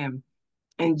following him.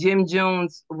 And Jim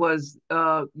Jones was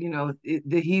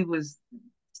he was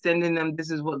sending them,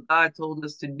 this is what God told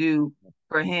us to do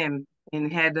for him,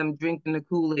 and had them drinking the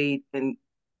Kool-Aid, and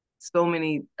so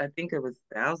many, I think it was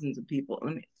thousands of people.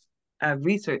 I've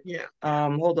researched. Yeah.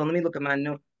 Hold on, let me look at my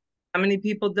note. How many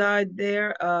people died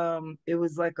there? It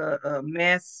was like a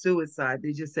mass suicide.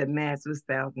 They just said mass, it was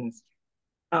thousands.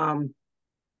 And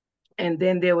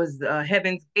then there was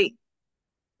Heaven's Gate.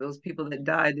 Those people that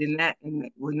died in that, and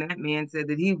when that man said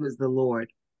that he was the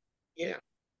Lord, Yeah.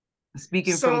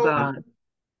 speaking from So, God.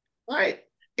 right.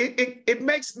 It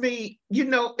makes me,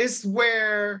 it's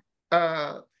where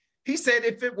he said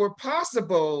if it were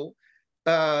possible,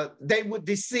 they would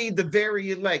deceive the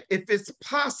very elect. If it's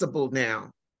possible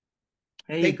now,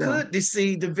 There you they go. could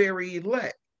deceive the very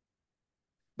elect.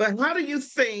 But how do you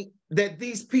think that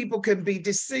these people can be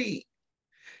deceived?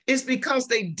 It's because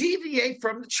they deviate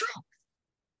from the truth.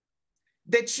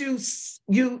 That you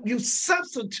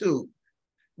substitute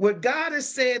what God has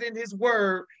said in his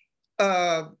word,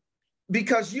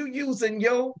 because you using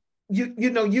you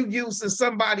using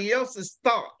somebody else's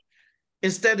thought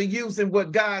instead of using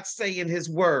what God say in his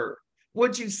word.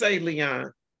 What'd you say,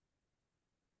 Leon?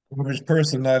 Average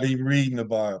person not even reading the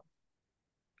Bible.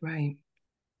 Right,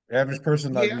 Average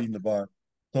person not Yeah, reading the Bible.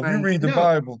 So if you right. read the no,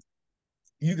 Bible,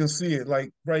 you can see it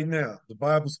like right now. The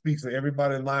Bible speaks of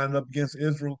everybody lined up against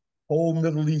Israel, whole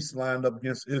Middle East lined up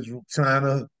against Israel,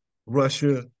 China,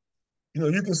 Russia.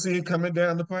 You can see it coming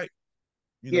down the pipe.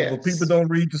 But people yes, don't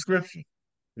read the scripture.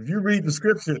 If you read the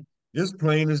scripture, it's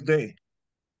plain as day.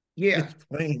 yeah. It's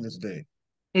plain as day.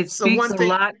 It So speaks one a thing,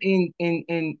 lot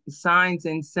in signs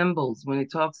and symbols when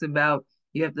it talks about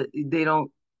you have to. They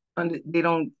don't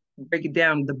break it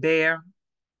down. The bear,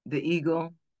 the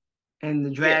eagle, and the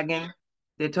yeah, dragon.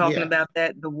 They're talking yeah, about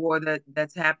the war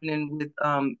that's happening with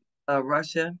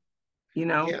Russia.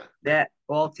 yeah, That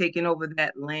all taking over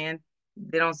that land.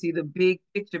 They don't see the big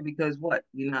picture because what?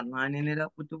 You're not lining it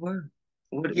up with the word.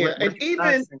 What yeah. what what And did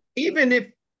God even say? even if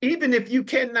even if you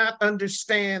cannot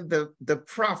understand the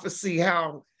prophecy,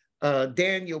 how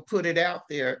Daniel put it out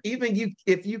there, even you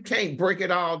if you can't break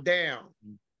it all down,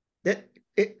 that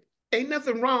it ain't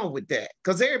nothing wrong with that,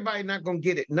 because everybody not gonna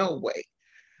get it no way.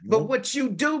 But No. what you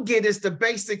do get is the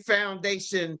basic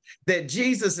foundation that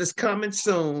Jesus is coming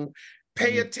soon.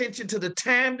 Pay Mhm. attention to the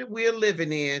time that we're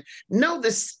living in. Know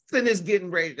that something is getting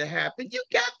ready to happen. You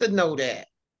got to know that.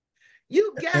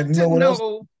 You And got you to know what else?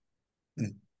 know, Go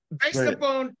based ahead.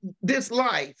 upon this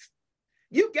life,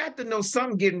 you got to know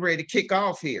something getting ready to kick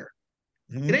off here.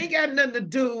 It Mhm. ain't got nothing to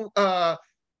do,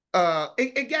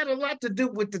 it got a lot to do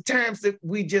with the times that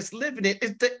we just living in.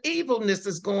 It's the evilness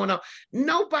that's going on.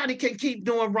 Nobody can keep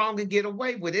doing wrong and get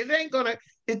away with it. It ain't gonna,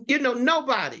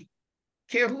 nobody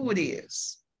care who it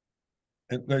is.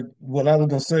 And like what I was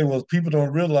gonna say was people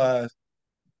don't realize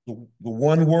the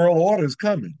one world order is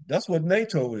coming. That's what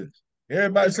NATO is.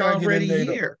 Everybody It's trying to get in already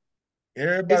NATO. here. It's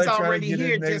Everybody trying to already get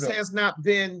here. in It just NATO. has not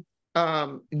been,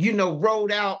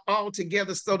 rolled out all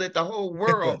together so that the whole Yeah,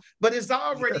 world, but it's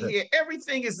already yeah, here.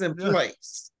 Everything is in yeah,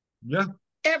 place. yeah,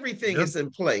 Everything yeah. is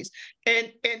in place.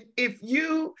 And if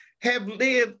you have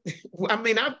lived, I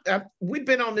mean, we've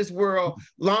been on this world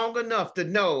long enough to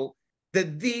know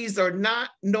that these are not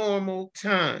normal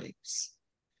times.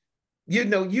 You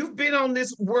know, you've been on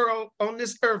this world, on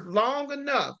this earth long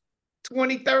enough,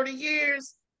 20, 30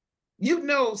 years. You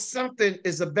know something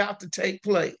is about to take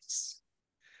place.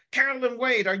 Carolyn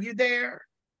Wade, are you there?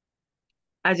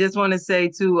 I just want to say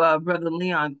to Brother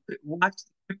Leon, watch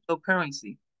the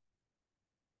cryptocurrency.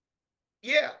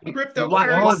 Yeah, I don't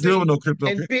deal with cryptocurrency no crypto.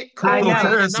 and I know. Bitcoin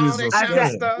and Cryptocurrency all is a that I kind of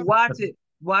said, scam. stuff. watch it.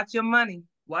 Watch your money.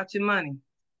 Watch your money.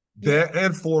 That Yeah.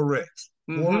 and Forex.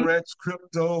 Mm-hmm. Forex,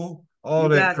 crypto, all You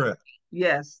that got it. crap.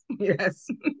 Yes. Yes.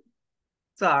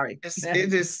 Sorry.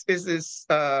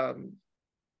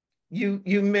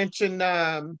 You mentioned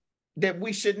that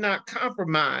we should not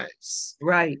compromise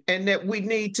Right. and that we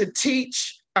need to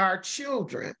teach our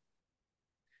children.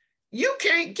 You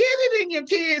can't get it in your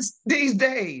kids these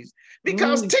days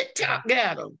because Mm. TikTok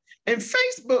got them and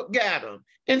Facebook got them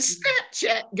and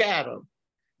Snapchat got them.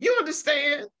 You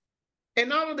understand?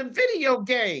 And all of the video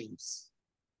games,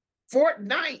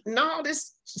 Fortnite and all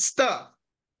this stuff.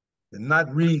 They're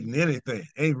not reading anything.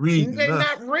 Ain't reading They're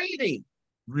not nothing. reading.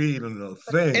 Reading a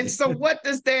thing. And so what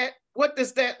does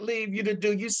that leave you to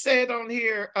do? You said on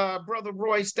here, Brother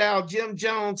Roy Style, Jim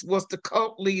Jones was the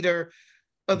cult leader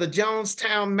of the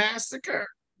Jonestown Massacre.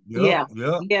 Yep, Yeah.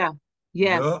 yep, Yeah.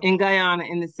 Yes. yep, In Guyana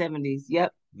in the 70s.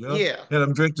 Yep. yep. Yeah. Had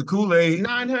them drink the Kool-Aid.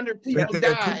 900 Yep. people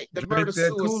died, the Drink murder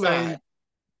that suicide.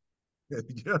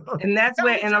 Kool-Aid. Yeah. And that's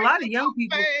where, Don't and a drink lot of the young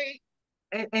people,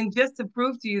 Kool-Aid. and just to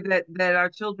prove to you that our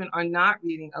children are not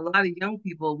reading, a lot of young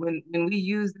people, when we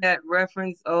use that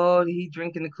reference, oh, he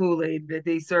drinking the Kool-Aid that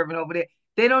they serving over there,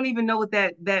 they don't even know what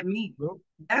that means. Nope.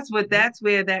 That's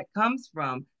where that comes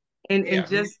from. And Yeah.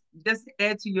 just to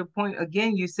add to your point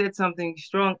again, you said something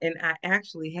strong, and I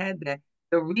actually had that,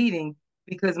 the reading,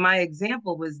 because my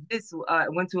example was this. I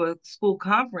went to a school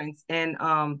conference, and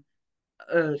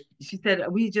she said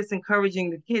we just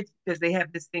encouraging the kids because they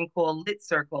have this thing called Lit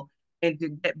Circle, and to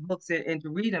get books and to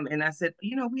read them. And I said,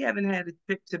 we haven't had a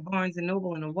trip to Barnes and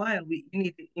Noble in a while. You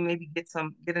need to maybe get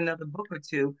another book or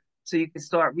two so you can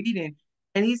start reading.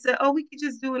 And he said, oh, we could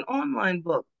just do an online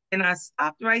book. And I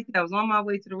stopped right there. I was on my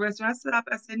way to the restaurant. I stopped.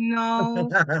 I said, no,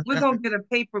 we're gonna get a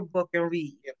paper book and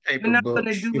read. Yeah, We're paper not book.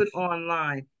 gonna do it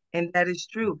online. And that is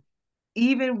true.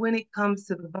 Even when it comes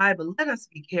to the Bible, let us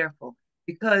be careful,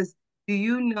 because do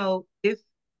you know if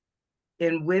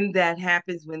and when that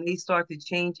happens, when they start to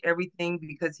change everything,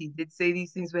 because he did say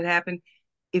these things would happen,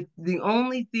 if the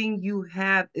only thing you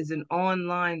have is an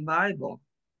online Bible,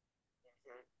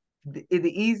 the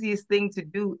easiest thing to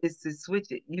do is to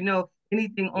switch it.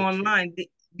 Anything online,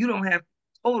 you don't have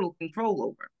total control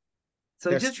over. So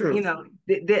That's just, true.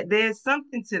 there's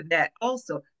something to that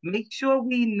also. Make sure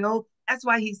we know. That's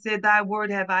why he said, thy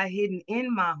word have I hidden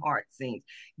in my heart, saints.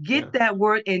 Get that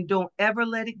word and don't ever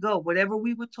let it go. Whatever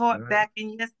we were taught Right. back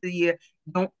in yesteryear,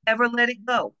 don't ever let it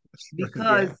go,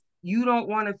 because Yeah. you don't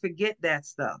want to forget that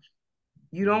stuff.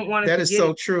 You don't want to That is forget so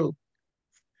it. true.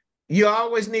 You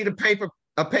always need a paper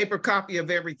copy of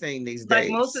everything these Like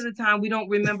most of days. the time, we don't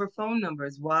remember phone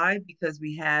numbers. Why? Because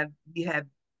we have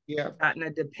Yeah. gotten a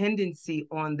dependency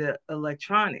on the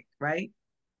electronic, right?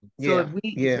 So if Yeah.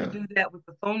 we Yeah. do that with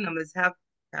the phone numbers, how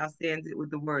stands it with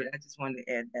the word? I just wanted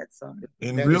to add that. Sorry.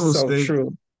 In That is real so estate,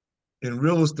 true.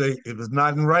 if it's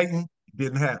not in writing, it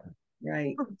didn't happen.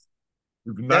 Right.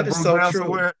 If you That not is broke so down true.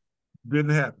 somewhere, it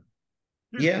didn't happen.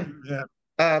 Yeah. Yeah.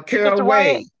 Carol Mr.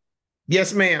 Wyatt, Wade.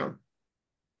 Yes, ma'am.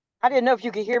 I didn't know if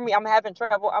you could hear me. I'm having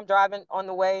trouble. I'm driving on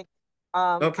the way.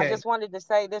 I Okay. just wanted to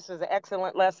say this was an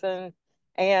excellent lesson,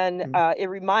 and Mm. it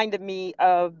reminded me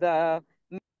of the.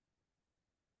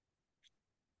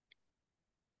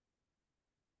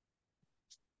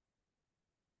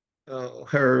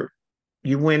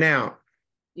 You went out.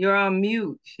 You're on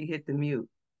mute. She hit the mute.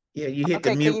 Yeah, you hit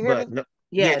the Okay, can you mute hear me? button. Yeah,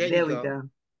 Yeah, there you there we go. go.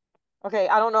 Okay,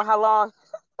 I don't know how long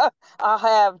I'll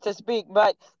have to speak,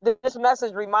 but this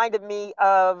message reminded me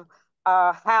of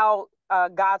how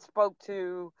God spoke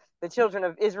to the children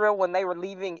of Israel when they were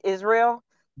leaving Israel,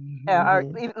 or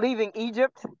Mm-hmm. leaving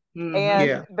Egypt. Mm-hmm. And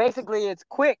Yeah. basically, it's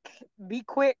quick, be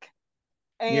quick,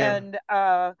 Yeah. and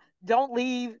don't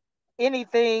leave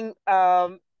anything.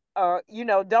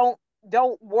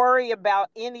 Don't worry about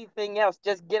anything else.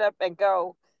 Just get up and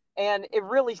go. And it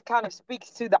really kind of speaks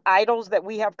to the idols that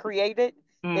we have created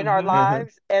in our Mm-hmm. Uh-huh.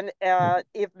 lives. And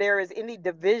if there is any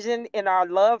division in our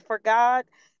love for God,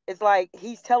 it's like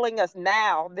He's telling us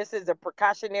now. This is a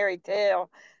precautionary tale.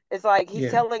 It's like He's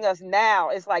Yeah. telling us now.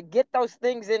 It's like, get those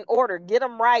things in order, get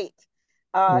them right.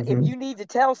 If Mm-hmm. you need to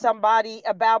tell somebody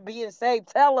about being saved,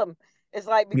 tell them. It's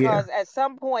like, Yeah. because at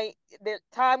some point the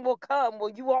time will come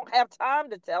where you won't have time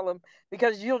to tell them,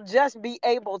 because you'll just be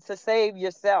able to save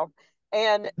yourself.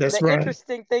 And That's the right.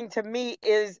 interesting thing to me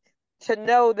is to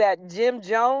know that Jim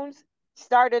Jones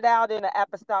started out in an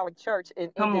apostolic church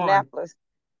in Come on. Indianapolis.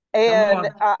 Come And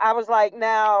on. I was like,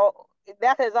 now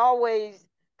that has always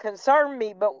concerned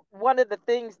me. But one of the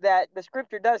things that the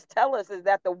scripture does tell us is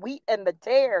that the wheat and the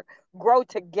tare grow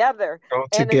together. All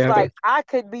And it's together. like, I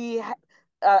could be,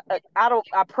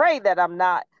 I pray that I'm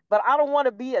not, but I don't want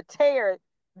to be a tare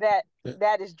that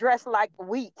is dressed like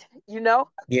wheat, you know?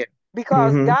 Yeah.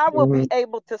 Because Mm-hmm. God will Mm-hmm. be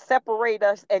able to separate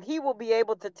us and he will be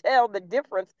able to tell the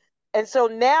difference. And so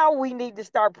now we need to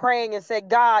start praying and say,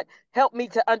 God, help me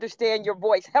to understand your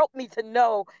voice. Help me to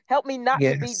know. Help me not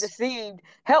to be Yes. deceived.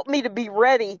 Help me to be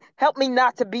ready. Help me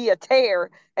not to be a tear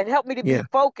and help me to be Yeah.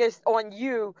 focused on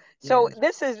you. So Yes.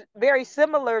 this is very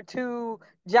similar to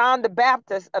John the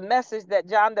Baptist, a message that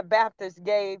John the Baptist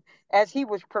gave as he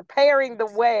was preparing the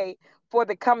way for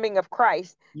the coming of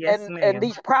Christ. Yes, And ma'am.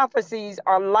 these prophecies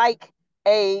are like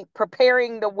a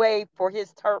preparing the way for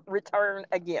his return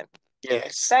again.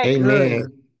 Yes. Thank you. Amen.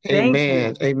 Good. Thank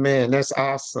Amen. you. Amen. That's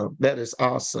awesome. That is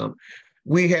awesome.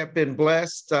 We have been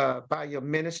blessed by your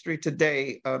ministry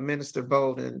today, Minister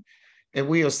Bowden, and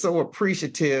we are so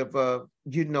appreciative of,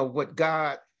 what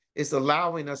God is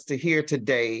allowing us to hear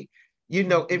today.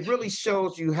 It really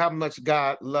shows you how much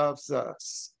God loves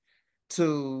us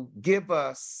to give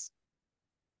us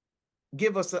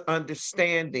an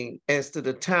understanding as to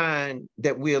the time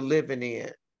that we're living in.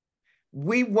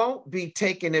 We won't be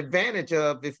taken advantage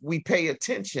of if we pay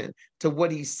attention to what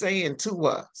he's saying to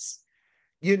us.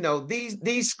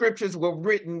 These scriptures were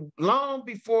written long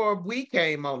before we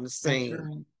came on the That's scene,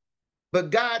 right. but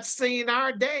God's seen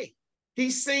our day.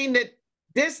 He's seen that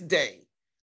this day,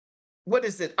 what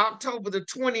is it, October the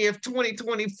 20th,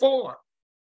 2024,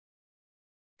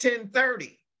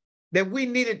 10:30, that we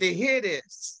needed to hear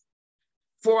this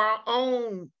for our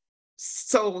own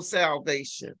soul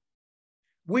salvation.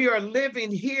 We are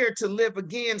living here to live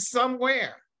again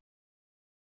somewhere.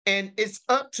 And it's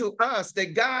up to us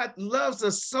that God loves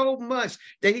us so much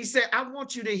that he said, I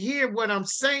want you to hear what I'm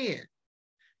saying.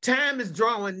 Time is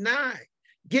drawing nigh.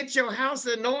 Get your house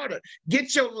in order.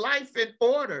 Get your life in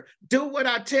order. Do what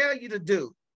I tell you to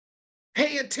do.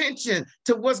 Pay attention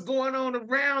to what's going on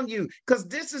around you because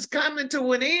this is coming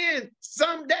to an end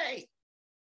someday.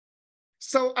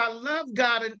 So I love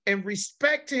God and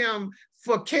respect him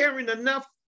for caring enough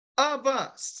of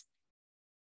us.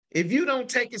 If you don't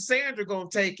take it, Sandra gonna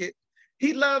take it.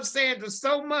 He loves Sandra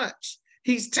so much.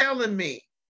 He's telling me,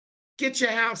 get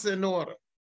your house in order.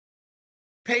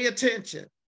 Pay attention.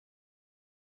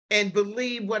 And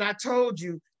believe what I told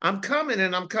you. I'm coming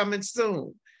and I'm coming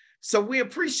soon. So we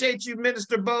appreciate you,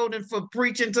 Minister Bowden, for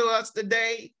preaching to us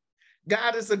today.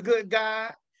 God is a good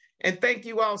God. And thank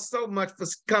you all so much for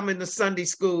coming to Sunday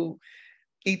school.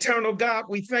 Eternal God,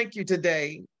 we thank you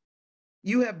today.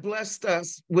 You have blessed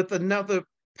us with another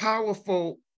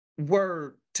powerful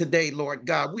word today, Lord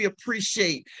God. We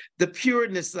appreciate the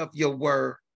pureness of your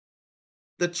word,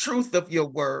 the truth of your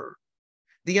word,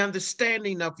 the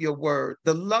understanding of your word,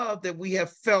 the love that we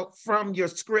have felt from your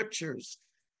scriptures.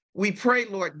 We pray,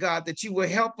 Lord God, that you will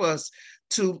help us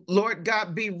to, Lord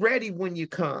God, be ready when you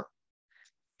come.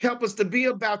 Help us to be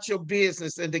about your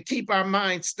business and to keep our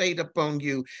minds stayed upon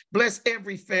you. Bless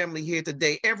every family here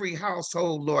today, every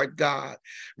household, Lord God.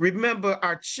 Remember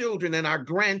our children and our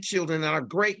grandchildren and our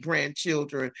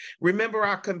great-grandchildren. Remember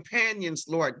our companions,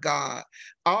 Lord God.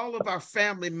 All of our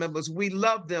family members, we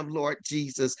love them, Lord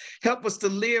Jesus. Help us to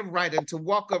live right and to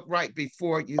walk upright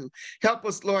before you. Help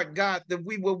us, Lord God, that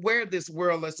we will wear this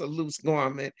world as a loose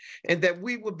garment and that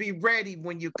we will be ready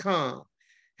when you come.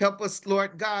 Help us,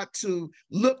 Lord God, to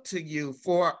look to you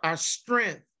for our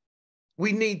strength.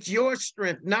 We need your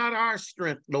strength, not our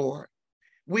strength, Lord.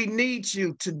 We need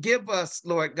you to give us,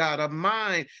 Lord God, a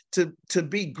mind to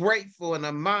be grateful and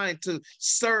a mind to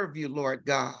serve you, Lord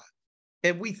God.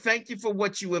 And we thank you for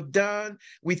what you have done.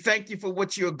 We thank you for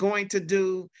what you're going to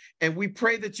do. And we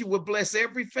pray that you will bless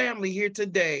every family here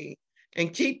today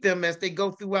and keep them as they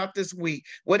go throughout this week.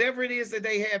 Whatever it is that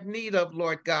they have need of,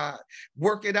 Lord God,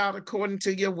 work it out according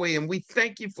to your way. And we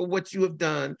thank you for what you have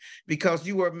done because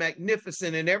you are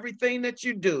magnificent in everything that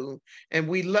you do. And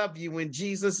we love you in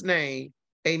Jesus' name.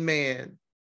 Amen.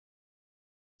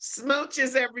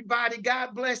 Smooches, everybody.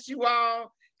 God bless you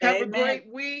all. Have a great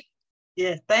week.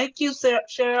 Yeah, thank you,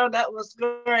 Cheryl. That was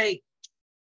great.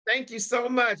 Thank you so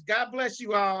much. God bless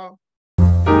you all.